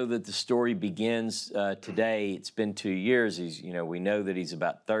 we know that the story begins today. It's been 2 years. We know that he's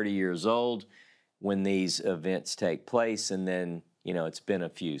about 30 years old when these events take place, and then, it's been a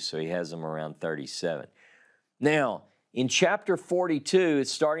few, so he has them around 37. Now, in chapter 42,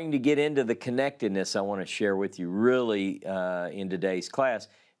 it's starting to get into the connectedness I want to share with you really in today's class.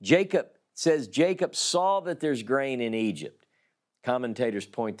 Jacob saw that there's grain in Egypt. Commentators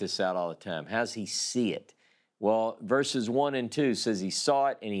point this out all the time. How does he see it? Well, verses 1 and 2 says he saw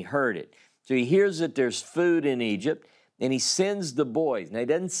it and he heard it. So he hears that there's food in Egypt, and he sends the boys. Now, he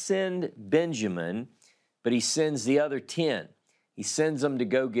doesn't send Benjamin, but he sends the other 10. He sends them to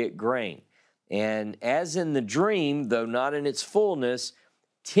go get grain. And as in the dream, though not in its fullness,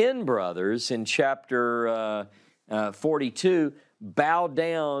 10 brothers in chapter 42 bow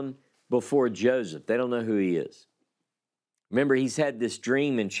down before Joseph. They don't know who he is. Remember, he's had this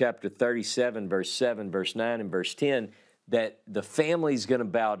dream in chapter 37, verse 7, verse 9, and verse 10, that the family's going to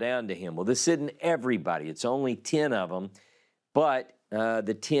bow down to him. Well, this isn't everybody. It's only 10 of them, but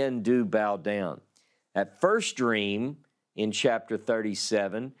the 10 do bow down. That first dream in chapter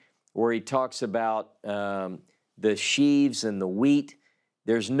 37, where he talks about the sheaves and the wheat,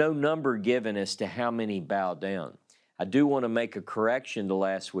 there's no number given as to how many bow down. I do want to make a correction to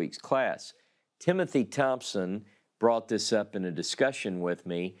last week's class. Timothy Thompson brought this up in a discussion with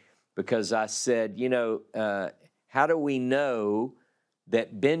me because I said, how do we know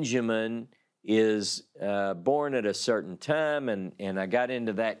that Benjamin is born at a certain time? And I got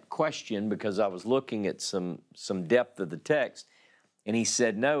into that question because I was looking at some depth of the text. And he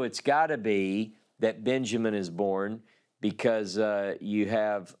said, no, it's got to be that Benjamin is born because you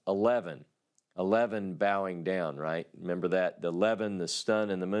have 11 bowing down, right? Remember that? The 11, the sun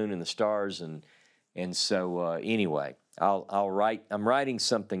and the moon and the stars. And so anyway, I'm writing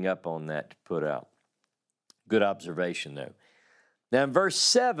something up on that to put out. Good observation, though. Now, in verse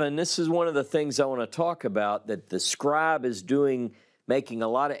 7, this is one of the things I want to talk about, that the scribe is making a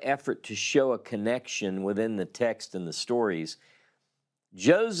lot of effort to show a connection within the text and the stories.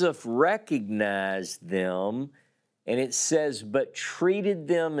 Joseph recognized them, and it says, but treated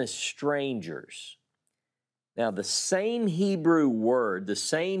them as strangers. Now, the same Hebrew word, the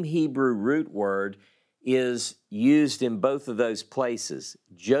same Hebrew root word is used in both of those places.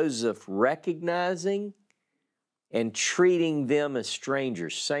 Joseph recognizing and treating them as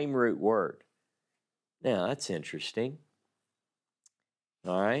strangers, same root word. Now, that's interesting.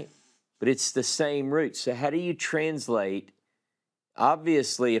 All right? But it's the same root. So how do you translate?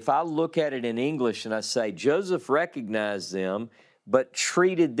 Obviously, if I look at it in English and I say, Joseph recognized them, but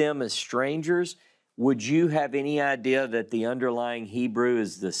treated them as strangers, would you have any idea that the underlying Hebrew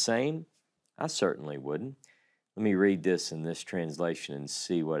is the same? I certainly wouldn't. Let me read this in this translation and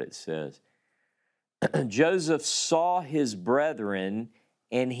see what it says. Joseph saw his brethren,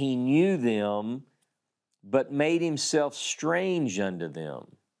 and he knew them, but made himself strange unto them.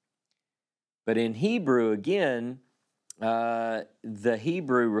 But in Hebrew, again, the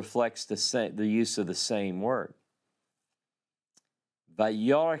Hebrew reflects the use of the same word.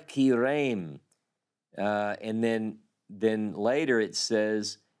 Vayarkirem. And then later it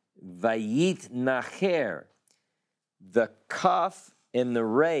says, Vayit nacher. The kaf and the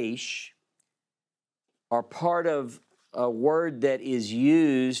resh are part of a word that is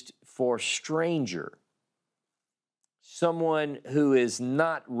used for stranger, someone who is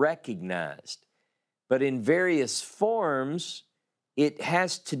not recognized. But in various forms,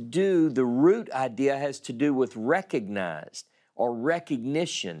 the root idea has to do with recognized or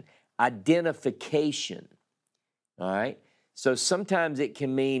recognition, identification. All right? So sometimes it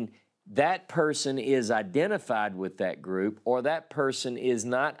can mean that person is identified with that group, or that person is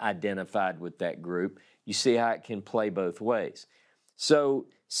not identified with that group. You see how it can play both ways. So,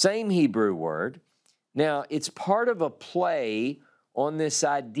 same Hebrew word. Now, it's part of a play on this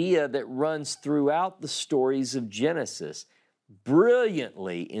idea that runs throughout the stories of Genesis,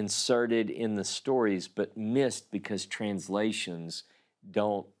 brilliantly inserted in the stories, but missed because translations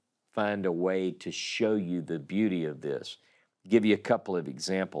don't find a way to show you the beauty of this. Give you a couple of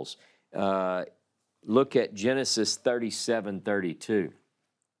examples. Look at Genesis 37:32.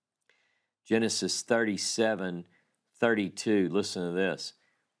 Genesis 37:32. Listen to this.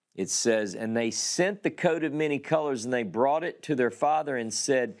 It says, "And they sent the coat of many colors, and they brought it to their father and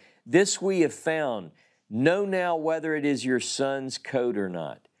said, 'This we have found. Know now whether it is your son's coat or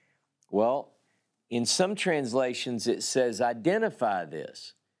not.'" Well, in some translations it says, "Identify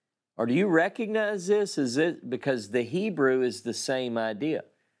this." Or do you recognize this? Is it because the Hebrew is the same idea?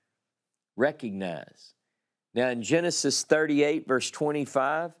 Recognize. Now in Genesis 38, verse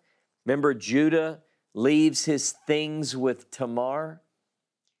 25, remember Judah leaves his things with Tamar?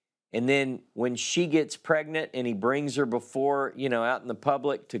 And then when she gets pregnant and he brings her before, out in the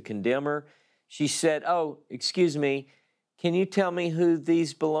public to condemn her, she said, "Oh, excuse me, can you tell me who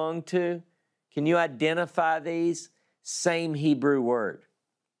these belong to? Can you identify these?" Same Hebrew word.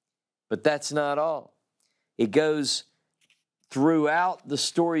 But that's not all. It goes throughout the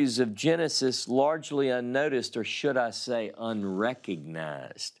stories of Genesis largely unnoticed, or should I say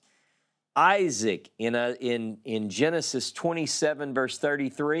unrecognized. Isaac in Genesis 27, verse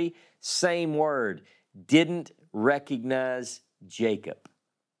 33, same word, didn't recognize Jacob.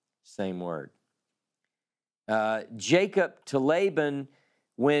 Same word. Jacob to Laban,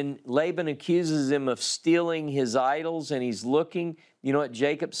 when Laban accuses him of stealing his idols and he's looking, you know what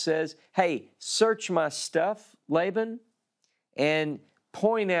Jacob says? "Hey, search my stuff, Laban, and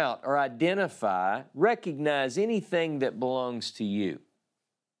point out or identify, recognize anything that belongs to you."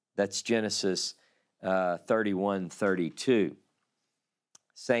 That's Genesis 31:32.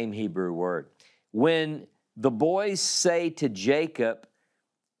 Same Hebrew word. When the boys say to Jacob,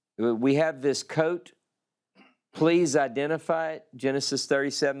 "We have this coat, please identify it," Genesis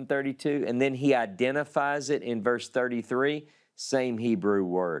 37:32, and then he identifies it in verse 33, same Hebrew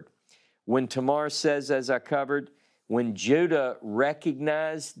word. When Tamar says, as I covered, when Judah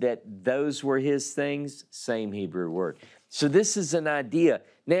recognized that those were his things, same Hebrew word. So this is an idea.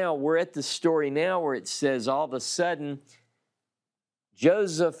 Now we're at the story now where it says all of a sudden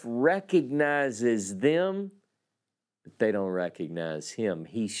Joseph recognizes them, but they don't recognize him.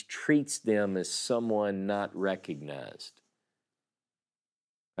 He treats them as someone not recognized.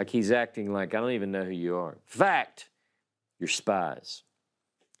 Like he's acting like, "I don't even know who you are. In fact, you're spies."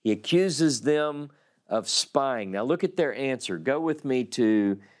 He accuses them of spying. Now look at their answer. Go with me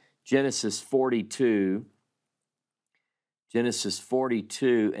to Genesis 42. Genesis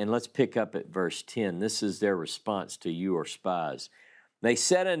 42, and let's pick up at verse 10. This is their response to "You are spies." "They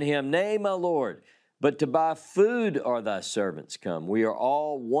said unto him, Nay, my Lord, but to buy food are thy servants come. We are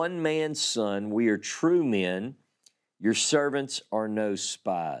all one man's son. We are true men. Your servants are no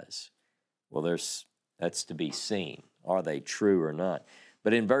spies." Well, that's to be seen. Are they true or not?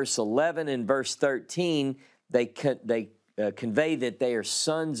 But in verse 11 and verse 13, they convey that they are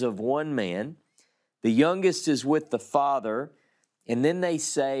sons of one man. The youngest is with the father. And then they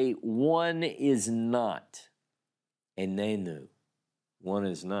say, "One is not." And they knew. One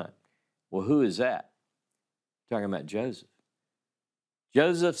is not. Well, who is that? Talking about Joseph.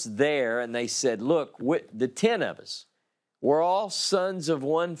 Joseph's there, and they said, "Look, the 10 of us, we're all sons of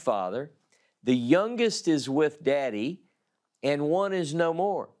one father. The youngest is with daddy, and one is no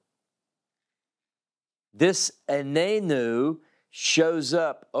more." This "anenu" shows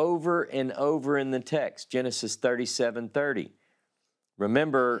up over and over in the text, Genesis 37:30.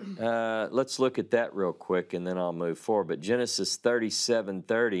 Remember, let's look at that real quick, and then I'll move forward. But Genesis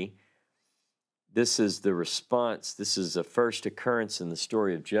 37:30, this is the response. This is the first occurrence in the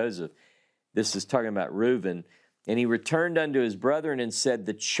story of Joseph. This is talking about Reuben. "And he returned unto his brethren and said,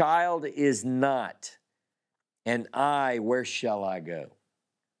 The child is not, and I, where shall I go?"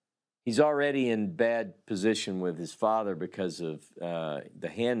 He's already in bad position with his father because of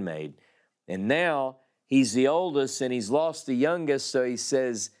the handmaid. And now he's the oldest and he's lost the youngest, so he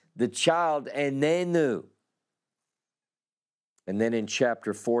says, "The child," and they knew. And then in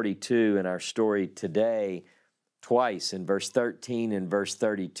chapter 42 in our story today, twice in verse 13 and verse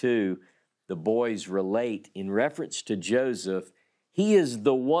 32, the boys relate in reference to Joseph, "He is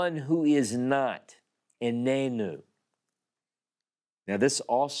the one who is not," and they knew. Now, this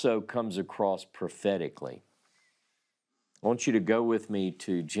also comes across prophetically. I want you to go with me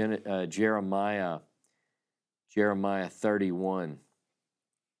to Jeremiah 31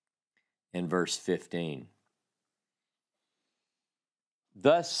 and verse 15.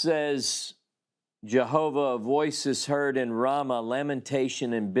 "Thus says Jehovah, a voice is heard in Ramah,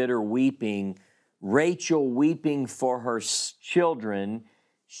 lamentation and bitter weeping Rachel weeping for her children,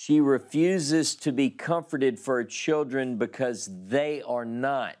 she refuses to be comforted for her children because they are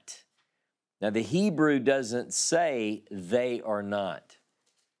not. Now, the Hebrew doesn't say they are not.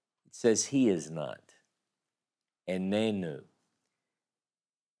 It says he is not. Enenu.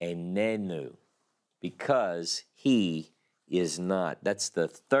 Enenu. Because he is not. That's the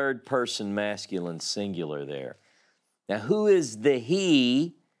third person masculine singular there. Now, who is the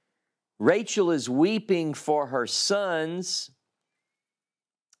he? Rachel is weeping for her sons,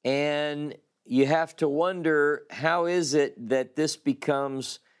 and you have to wonder, how is it that this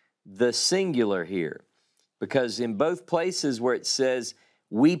becomes the singular here? Because in both places where it says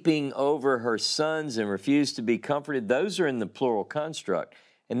weeping over her sons and refused to be comforted, those are in the plural construct.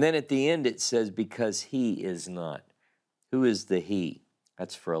 And then at the end it says, because he is not. Who is the he?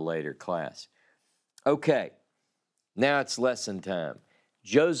 That's for a later class. Okay, now it's lesson time.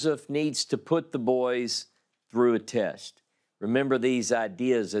 Joseph needs to put the boys through a test. Remember these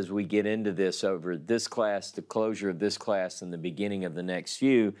ideas as we get into this over this class, the closure of this class, and the beginning of the next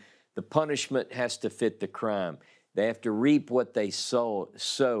few. The punishment has to fit the crime. They have to reap what they sow.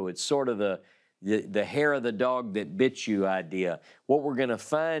 It's sort of the hair of the dog that bit you idea. What we're going to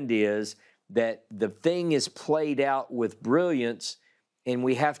find is that the thing is played out with brilliance, and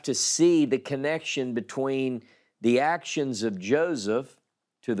we have to see the connection between the actions of Joseph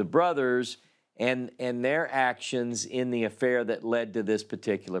to the brothers and their actions in the affair that led to this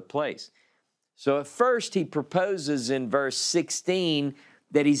particular place. So at first he proposes in verse 16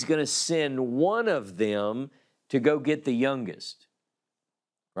 that he's going to send one of them to go get the youngest,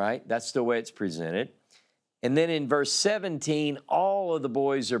 right? That's the way it's presented. And then in verse 17, all of the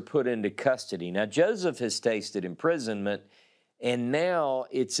boys are put into custody. Now Joseph has tasted imprisonment, and now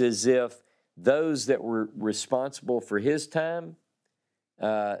it's as if those that were responsible for his time,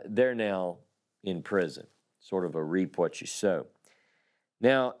 they're now in prison, sort of a reap what you sow.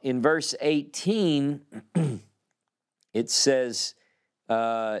 Now, in verse 18, it says,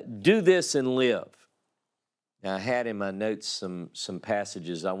 do this and live. Now, I had in my notes some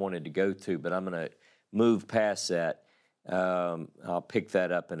passages I wanted to go to, but I'm going to move past that. I'll pick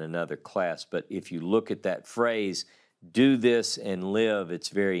that up in another class. But if you look at that phrase, do this and live, it's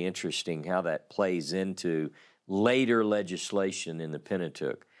very interesting how that plays into later legislation in the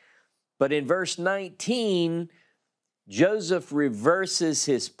Pentateuch. But in verse 19, Joseph reverses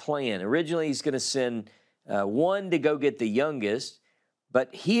his plan. Originally, he's going to send one to go get the youngest,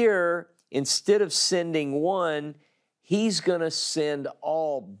 but here, instead of sending one, he's going to send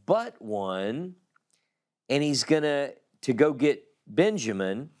all but one, and he's going to go get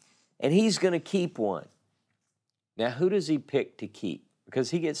Benjamin, and he's going to keep one. Now, who does he pick to keep? Because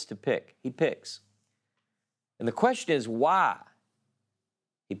he gets to pick. He picks. And the question is, why?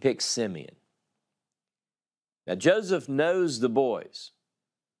 He picks Simeon. Now, Joseph knows the boys,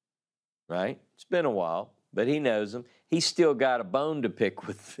 right? It's been a while, but he knows them. He's still got a bone to pick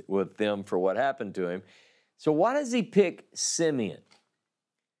with them for what happened to him. So why does he pick Simeon?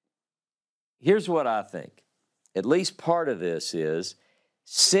 Here's what I think. At least part of this is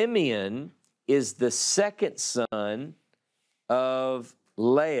Simeon is the second son of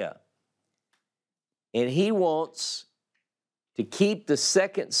Leah. And he wants to keep the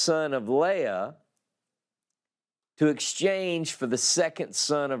second son of Leah to exchange for the second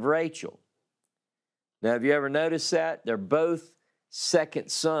son of Rachel. Now, have you ever noticed that? They're both second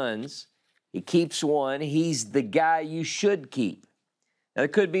sons. He keeps one. He's the guy you should keep. Now, there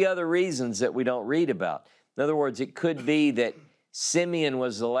could be other reasons that we don't read about. In other words, it could be that Simeon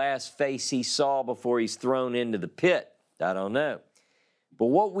was the last face he saw before he's thrown into the pit. I don't know. But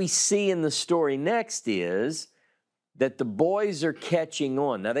what we see in the story next is that the boys are catching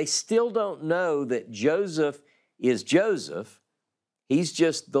on. Now, they still don't know that Joseph is Joseph. He's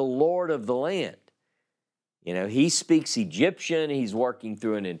just the Lord of the land. You know, he speaks Egyptian. He's working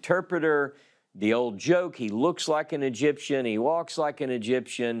through an interpreter. The old joke, he looks like an Egyptian. He walks like an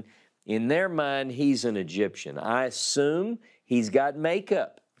Egyptian. In their mind, he's an Egyptian. I assume he's got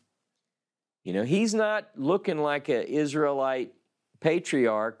makeup. You know, he's not looking like an Israelite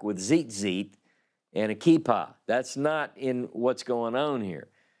patriarch with zit and a kippah. That's not in what's going on here.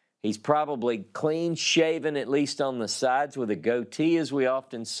 He's probably clean shaven, at least on the sides, with a goatee, as we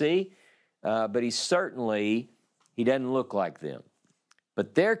often see. But he doesn't look like them.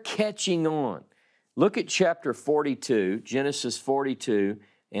 But they're catching on. Look at chapter 42, Genesis 42,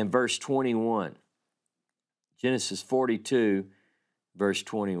 and verse 21. Genesis 42, verse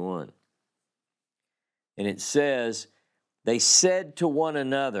 21. And it says, they said to one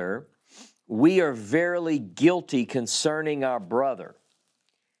another, we are verily guilty concerning our brother.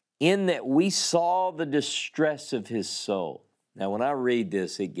 in that we saw the distress of his soul. Now, when I read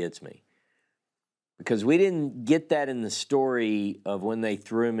this, it gets me. Because we didn't get that in the story of when they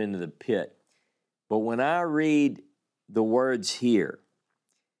threw him into the pit. But when I read the words here,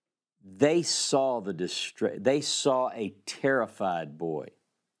 they saw the distress. They saw a terrified boy.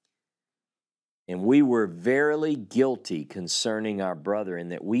 And we were verily guilty concerning our brother, in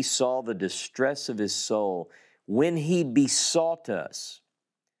that we saw the distress of his soul when he besought us.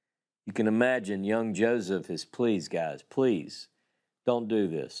 You can imagine young Joseph is, please, guys, please, don't do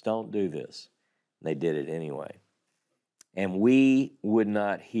this, don't do this. And they did it anyway. And we would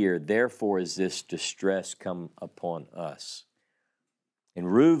not hear. Therefore is this distress come upon us.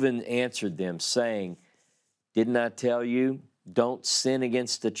 And Reuben answered them, saying, didn't I tell you, don't sin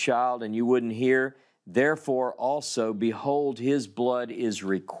against the child, and you wouldn't hear? Therefore also, behold, his blood is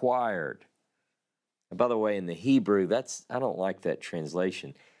required. And by the way, in the Hebrew, I don't like that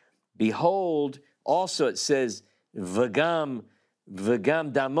translation. Behold, also it says, v'gam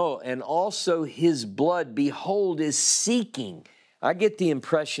damo, and also his blood, behold, is seeking. I get the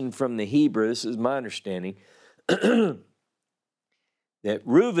impression from the Hebrew, this is my understanding, that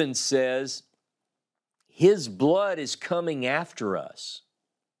Reuben says, his blood is coming after us.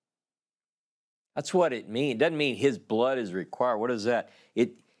 That's what it means. It doesn't mean his blood is required. What is that?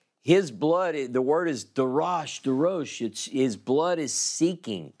 His blood, the word is darosh. His blood is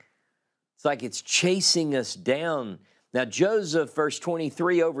seeking. It's like it's chasing us down. Now Joseph, verse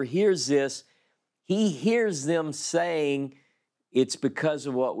 23, overhears this. He hears them saying, it's because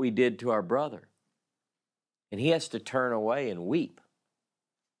of what we did to our brother. And he has to turn away and weep.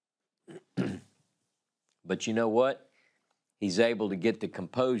 But you know what? He's able to get the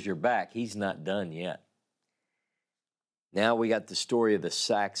composure back. He's not done yet. Now we got the story of the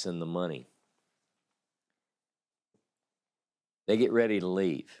sacks and the money. They get ready to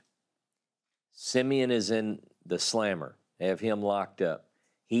leave. Simeon is in the slammer. They have him locked up.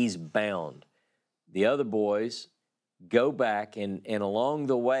 He's bound. The other boys go back, and along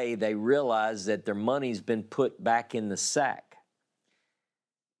the way, they realize that their money's been put back in the sack.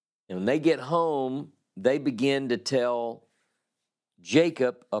 And when they get home, they begin to tell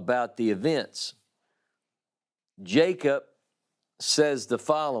Jacob about the events. Jacob says the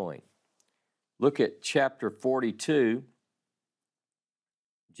following. Look at chapter 42,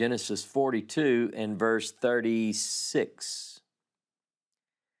 Genesis 42 and verse 36.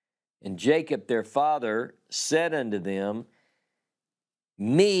 And Jacob their father said unto them,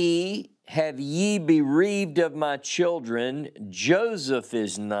 me have ye bereaved of my children, Joseph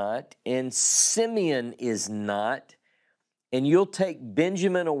is not, and Simeon is not, and you'll take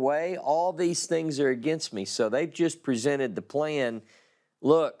Benjamin away? All these things are against me. So they've just presented the plan.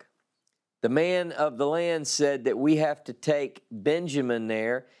 Look, the man of the land said that we have to take Benjamin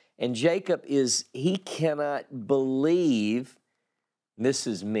there, and Jacob he cannot believe, this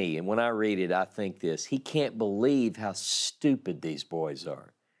is me, and when I read it, I think this, he can't believe how stupid these boys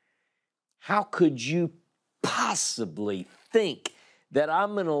are. How could you possibly think that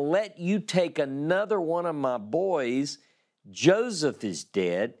I'm going to let you take another one of my boys? Joseph is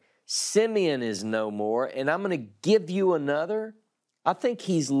dead, Simeon is no more, and I'm going to give you another? I think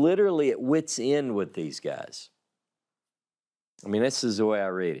he's literally at wit's end with these guys. I mean, this is the way I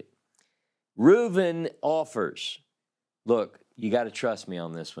read it. Reuben offers, look, you got to trust me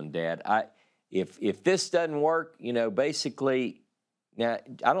on this one, Dad. If this doesn't work, basically, now,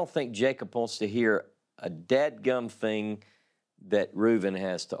 I don't think Jacob wants to hear a dadgum thing that Reuben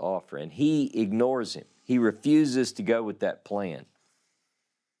has to offer, and he ignores him. He refuses to go with that plan.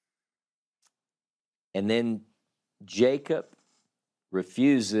 And then Jacob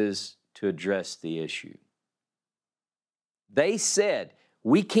refuses to address the issue. They said,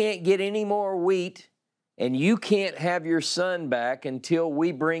 we can't get any more wheat, and you can't have your son back until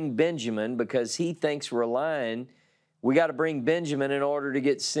we bring Benjamin, because he thinks we're lying. We got to bring Benjamin in order to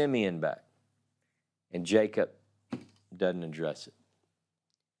get Simeon back. And Jacob doesn't address it.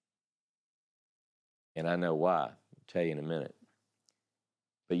 And I know why. I'll tell you in a minute.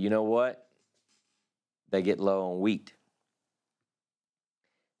 But you know what? They get low on wheat.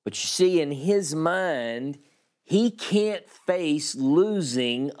 But you see, in his mind, he can't face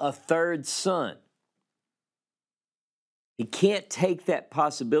losing a third son. He can't take that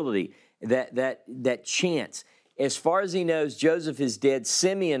possibility, that chance. As far as he knows, Joseph is dead.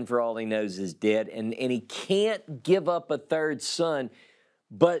 Simeon, for all he knows, is dead. And he can't give up a third son.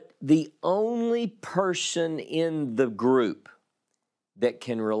 But the only person in the group that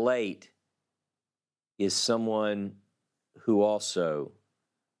can relate is someone who also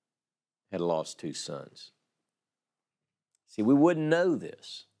had lost two sons. See, we wouldn't know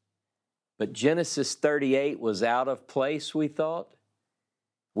this. But Genesis 38 was out of place, we thought.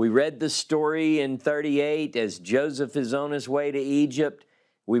 We read the story in 38 as Joseph is on his way to Egypt.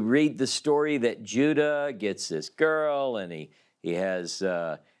 We read the story that Judah gets this girl, and he has,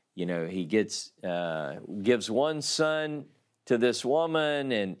 he gives one son to this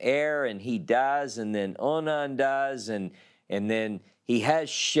woman, and heir, and he dies, and then Onan dies, and then he has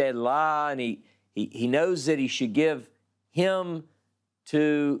Shelah, and he knows that he should give him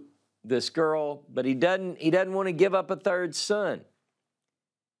to this girl, but he doesn't want to give up a third son.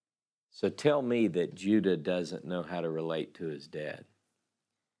 So tell me that Judah doesn't know how to relate to his dad.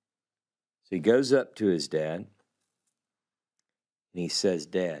 So he goes up to his dad, and he says,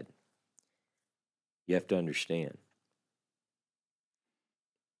 Dad, you have to understand.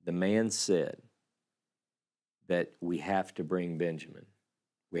 The man said that we have to bring Benjamin.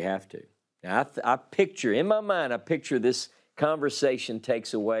 We have to. Now, I picture, in my mind, this conversation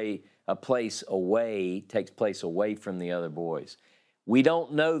takes place away from the other boys. We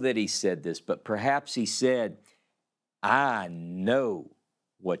don't know that he said this, but perhaps he said, I know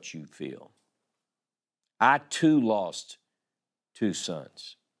what you feel. I too lost 2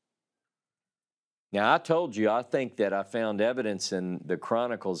 sons. Now, I told you, I think that I found evidence in the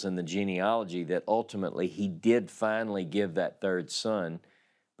Chronicles and the genealogy that ultimately he did finally give that third son,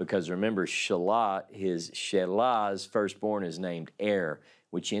 because remember, Shelah's firstborn is named Er,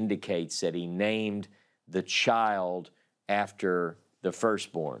 which indicates that he named the child after the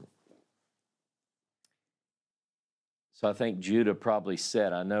firstborn. So I think Judah probably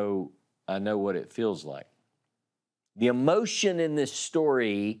said, I know what it feels like. The emotion in this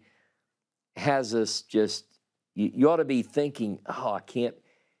story has us just, you ought to be thinking, oh, I can't,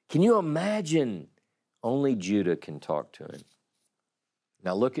 can you imagine? Only Judah can talk to him.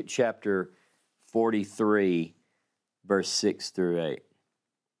 Now look at chapter 43, verse 6 through 8.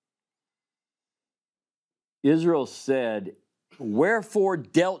 Israel said, wherefore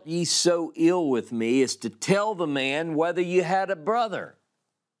dealt ye so ill with me as to tell the man whether you had a brother?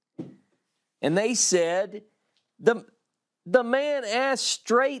 And they said, the man asked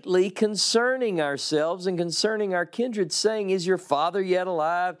straightly concerning ourselves and concerning our kindred, saying, is your father yet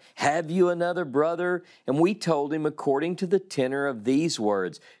alive? Have you another brother? And we told him according to the tenor of these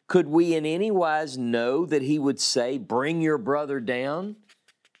words. Could we in any wise know that he would say, bring your brother down?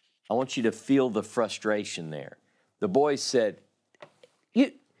 I want you to feel the frustration there. The boys said,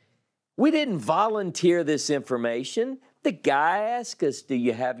 we didn't volunteer this information. The guy asked us, do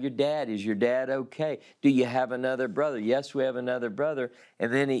you have your dad? Is your dad okay? Do you have another brother? Yes, we have another brother.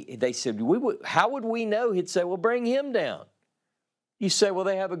 And then they said, how would we know? He'd say, well, bring him down. You say, well,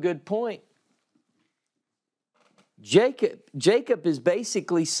 they have a good point. Jacob is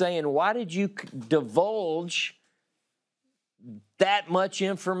basically saying, why did you divulge that much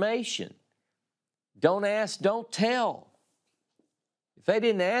information? Don't ask, don't tell. If they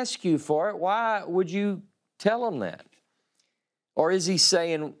didn't ask you for it, why would you tell them that? Or is he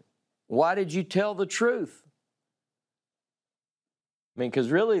saying, why did you tell the truth? I mean, because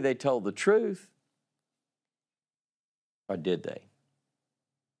really they told the truth. Or did they?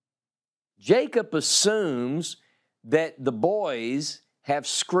 Jacob assumes that the boys have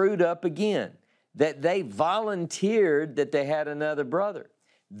screwed up again, that they volunteered that they had another brother.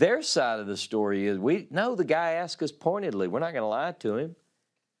 Their side of the story is, the guy asked us pointedly. We're not going to lie to him.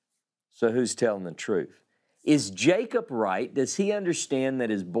 So who's telling the truth? Is Jacob right? Does he understand that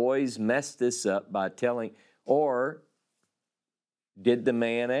his boys messed this up by telling, or did the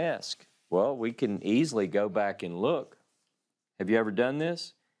man ask? Well, we can easily go back and look. Have you ever done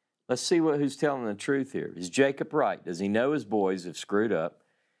this? Let's see who's telling the truth here. Is Jacob right? Does he know his boys have screwed up?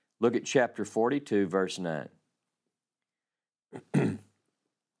 Look at chapter 42, verse 9.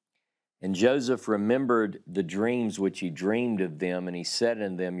 And Joseph remembered the dreams which he dreamed of them, and he said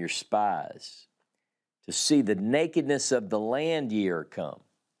unto them, your spies, to see the nakedness of the land ye are come.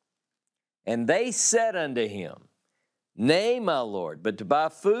 And they said unto him, nay, my lord, but to buy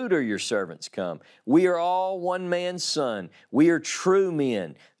food are your servants come. We are all one man's son. We are true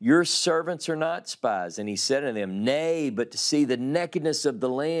men. Your servants are not spies. And he said unto them, nay, but to see the nakedness of the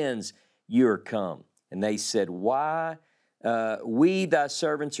lands you are come. And they said, why? We, thy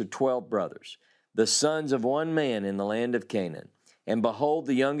servants, are 12 brothers, the sons of one man in the land of Canaan. And behold,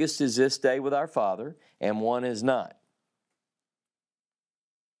 the youngest is this day with our father, and one is not.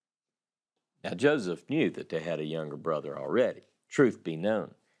 Now, Joseph knew that they had a younger brother already, truth be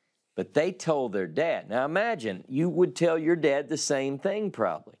known. But they told their dad. Now, imagine, you would tell your dad the same thing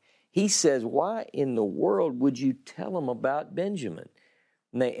probably. He says, why in the world would you tell him about Benjamin?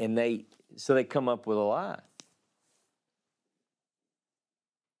 So they come up with a lie.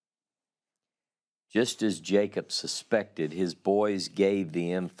 Just as Jacob suspected, his boys gave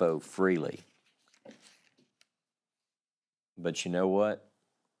the info freely. But you know what?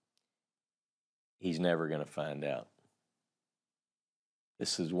 He's never going to find out.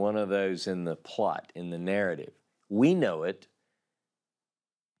 This is one of those in the plot, in the narrative. We know it.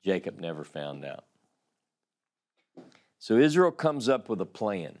 Jacob never found out. So Israel comes up with a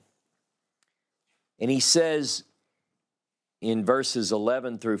plan. And he says in verses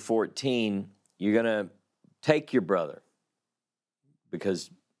 11 through 14, you're going to take your brother,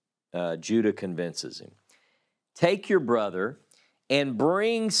 because Judah convinces him. Take your brother and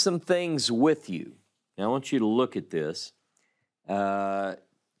bring some things with you. Now I want you to look at this.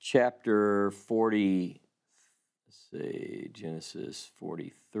 Chapter 40, let's see, Genesis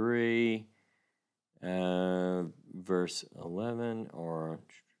 43, verse 11, or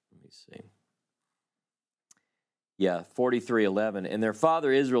let me see. Yeah, 43:11. And their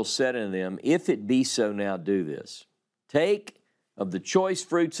father Israel said unto them, if it be so, now do this. Take of the choice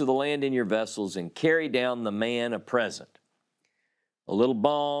fruits of the land in your vessels, and carry down the man a present. A little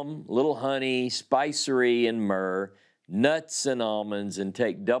balm, a little honey, spicery and myrrh, nuts and almonds, and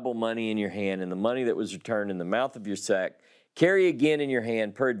take double money in your hand, and the money that was returned in the mouth of your sack, carry again in your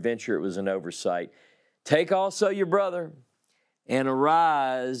hand, peradventure it was an oversight. Take also your brother, and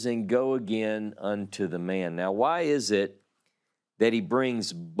arise and go again unto the man. Now, why is it that he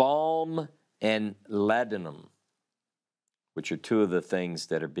brings balm and ladanum, which are two of the things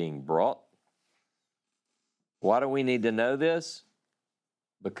that are being brought? Why do we need to know this?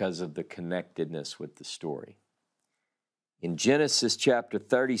 Because of the connectedness with the story. In Genesis chapter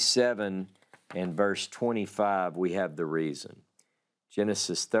 37 and verse 25, we have the reason.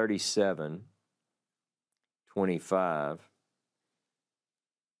 Genesis 37, 25.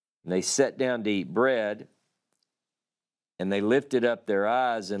 And they sat down to eat bread, and they lifted up their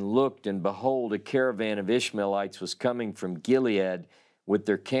eyes and looked, and behold, a caravan of Ishmaelites was coming from Gilead with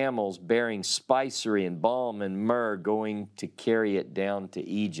their camels, bearing spicery and balm and myrrh, going to carry it down to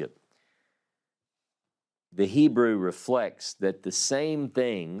Egypt. The Hebrew reflects that the same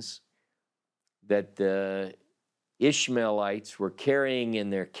things that the Ishmaelites were carrying in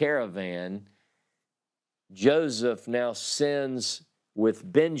their caravan, Joseph now sends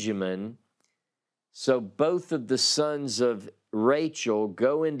with Benjamin. So both of the sons of Rachel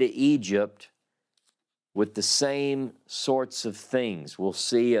go into Egypt with the same sorts of things. We'll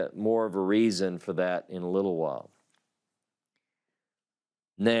see more of a reason for that in a little while.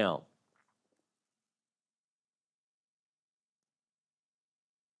 Now,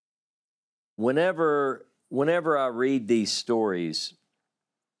 whenever I read these stories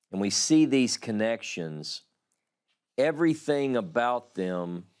and we see these connections, everything about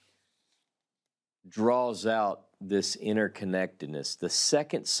them draws out this interconnectedness. The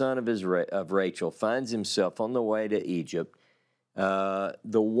second son of Rachel finds himself on the way to Egypt. The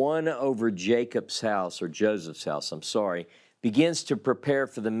one over Jacob's house, or Joseph's house, begins to prepare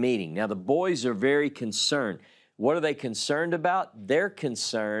for the meeting. Now the boys are very concerned. What are they concerned about? They're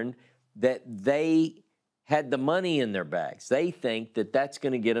concerned that they had the money in their bags. They think that that's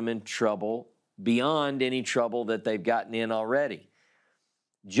going to get them in trouble beyond any trouble that they've gotten in already.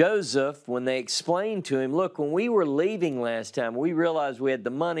 Joseph, when they explained to him, look, when we were leaving last time, we realized we had the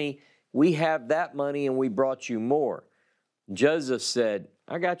money. We have that money, and we brought you more. Joseph said,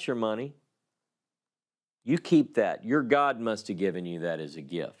 I got your money. You keep that. Your God must have given you that as a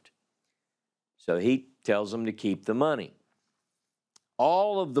gift. So he tells them to keep the money.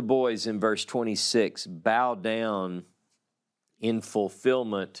 All of the boys in verse 26 bow down in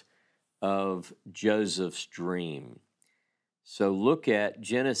fulfillment of Joseph's dream. So look at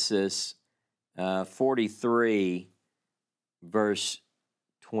Genesis 43, verse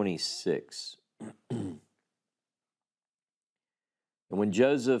 26. And when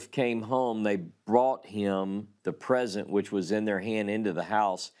Joseph came home, they brought him the present which was in their hand into the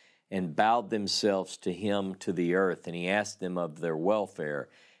house, and bowed themselves to him to the earth. And he asked them of their welfare,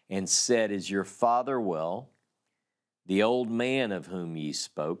 and said, Is your father well? The old man of whom ye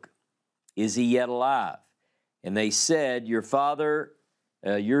spoke, is he yet alive? And they said, Your father,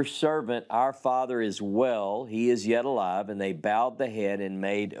 your servant, our father is well, he is yet alive. And they bowed the head and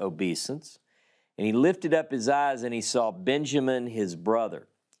made obeisance. And he lifted up his eyes, and he saw Benjamin, his brother,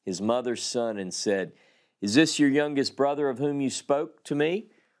 his mother's son, and said, Is this your youngest brother of whom you spoke to me?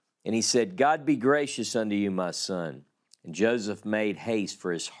 And he said, God be gracious unto you, my son. And Joseph made haste,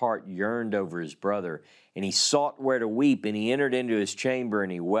 for his heart yearned over his brother. And he sought where to weep, and he entered into his chamber,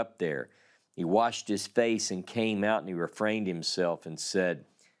 and he wept there. He washed his face and came out, and he refrained himself and said,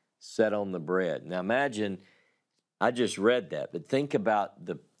 Set on the bread. Now imagine I just read that, but think about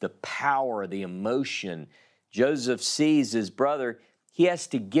the power, the emotion. Joseph sees his brother. He has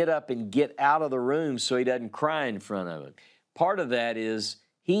to get up and get out of the room so he doesn't cry in front of him. Part of that is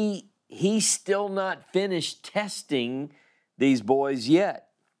he's still not finished testing these boys yet.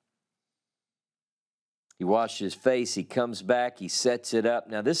 He washed his face, he comes back, he sets it up.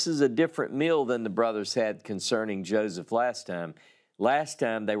 Now, this is a different meal than the brothers had concerning Joseph last time. Last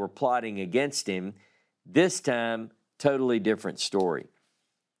time they were plotting against him. This time, totally different story.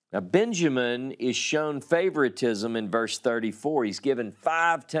 Now, Benjamin is shown favoritism in verse 34. He's given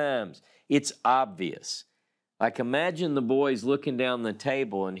 5 times. It's obvious. Like, imagine the boys looking down the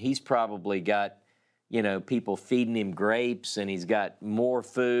table, and he's probably got, people feeding him grapes, and he's got more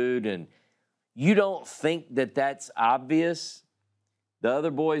food, and you don't think that that's obvious? The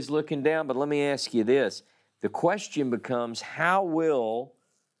other boys looking down, but let me ask you this. The question becomes, how will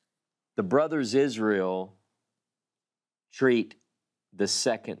the brothers Israel treat the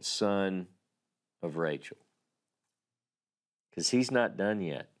second son of Rachel? Because he's not done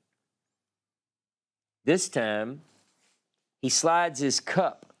yet. This time, he slides his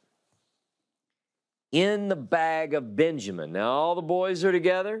cup in the bag of Benjamin. Now, all the boys are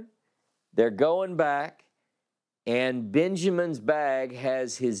together. They're going back, and Benjamin's bag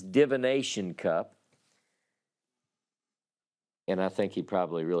has his divination cup. And I think he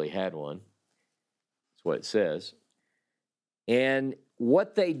probably really had one. That's what it says. And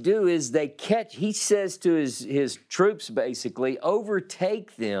what they do is he says to his troops basically,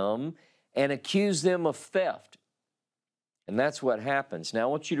 overtake them and accuse them of theft. And that's what happens. Now I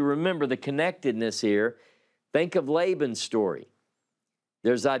want you to remember the connectedness here. Think of Laban's story.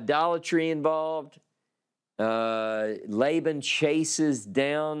 There's idolatry involved. Laban chases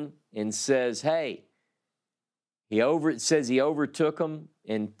down and says, hey, it says he overtook them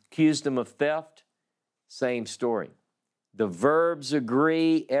and accused them of theft. Same story. The verbs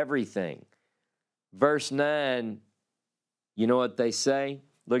agree, everything. Verse 9, you know what they say?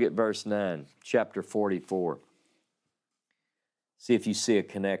 Look at verse 9, chapter 44. See if you see a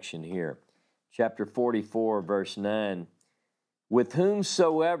connection here. Chapter 44, verse 9. With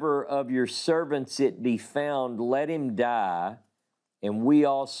whomsoever of your servants it be found, let him die, and we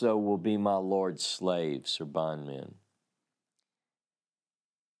also will be my Lord's slaves or bondmen.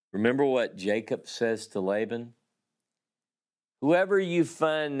 Remember what Jacob says to Laban? Whoever you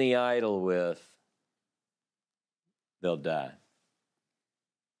find the idol with, they'll die.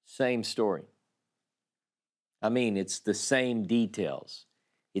 Same story. I mean, it's the same details.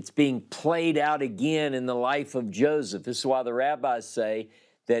 It's being played out again in the life of Joseph. This is why the rabbis say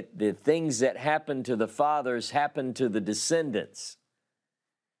that the things that happen to the fathers happen to the descendants.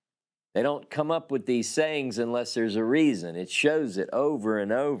 They don't come up with these sayings unless there's a reason. It shows it over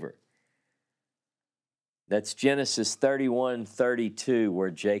and over. That's Genesis 31:32,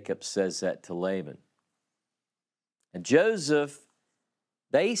 where Jacob says that to Laban. And Joseph,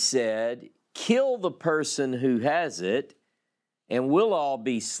 they said, kill the person who has it, and we'll all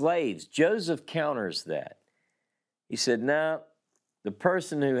be slaves. Joseph counters that. He said, no, the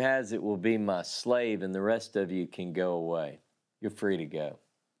person who has it will be my slave, and the rest of you can go away. You're free to go.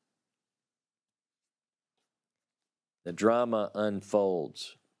 The drama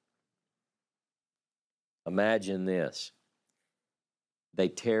unfolds. Imagine this. They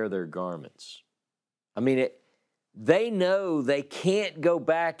tear their garments. I mean, they know they can't go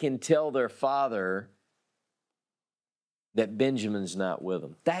back and tell their father that Benjamin's not with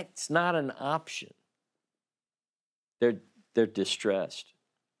them. That's not an option. They're distressed.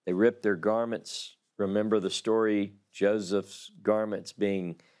 They rip their garments. Remember the story, Joseph's garments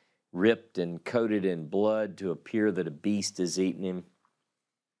being ripped and coated in blood to appear that a beast has eaten him.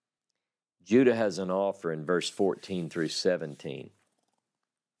 Judah has an offer in verse 14 through 17.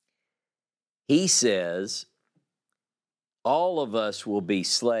 He says, all of us will be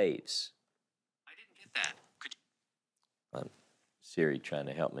slaves. I didn't get that. Siri trying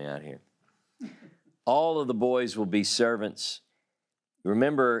to help me out here. All of the boys will be servants.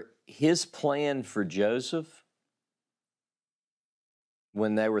 Remember his plan for Joseph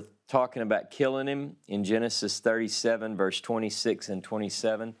when they were talking about killing him in Genesis 37, verse 26 and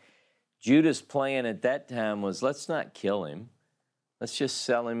 27. Judah's plan at that time was, let's not kill him. Let's just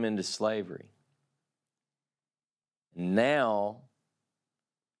sell him into slavery. Now,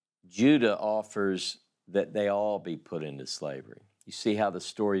 Judah offers that they all be put into slavery. You see how the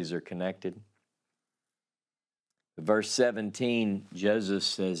stories are connected? Verse 17, Joseph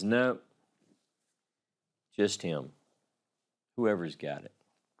says, no, just him, whoever's got it.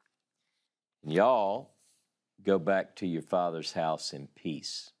 And y'all go back to your father's house in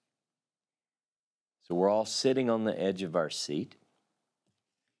peace. So we're all sitting on the edge of our seat.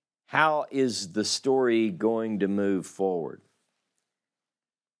 How is the story going to move forward?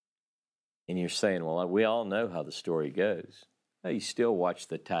 And you're saying, well, we all know how the story goes. Well, you still watched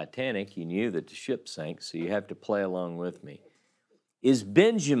the Titanic. You knew that the ship sank, so you have to play along with me. Is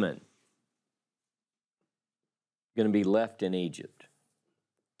Benjamin going to be left in Egypt?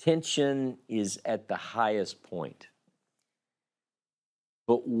 Tension is at the highest point.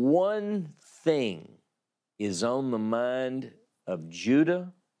 But one thing is on the mind of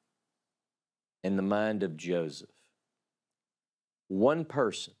Judah and the mind of Joseph. One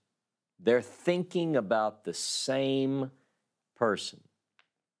person. They're thinking about the same person.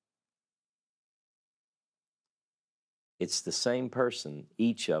 It's the same person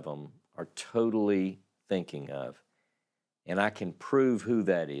each of them are totally thinking of. And I can prove who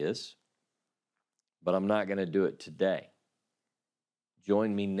that is, but I'm not going to do it today.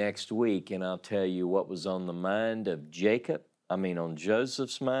 Join me next week and I'll tell you what was on the mind of on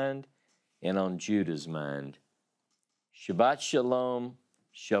Joseph's mind and on Judah's mind. Shabbat Shalom,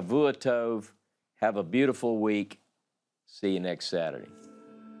 Shavua Tov. Have a beautiful week. See you next Saturday.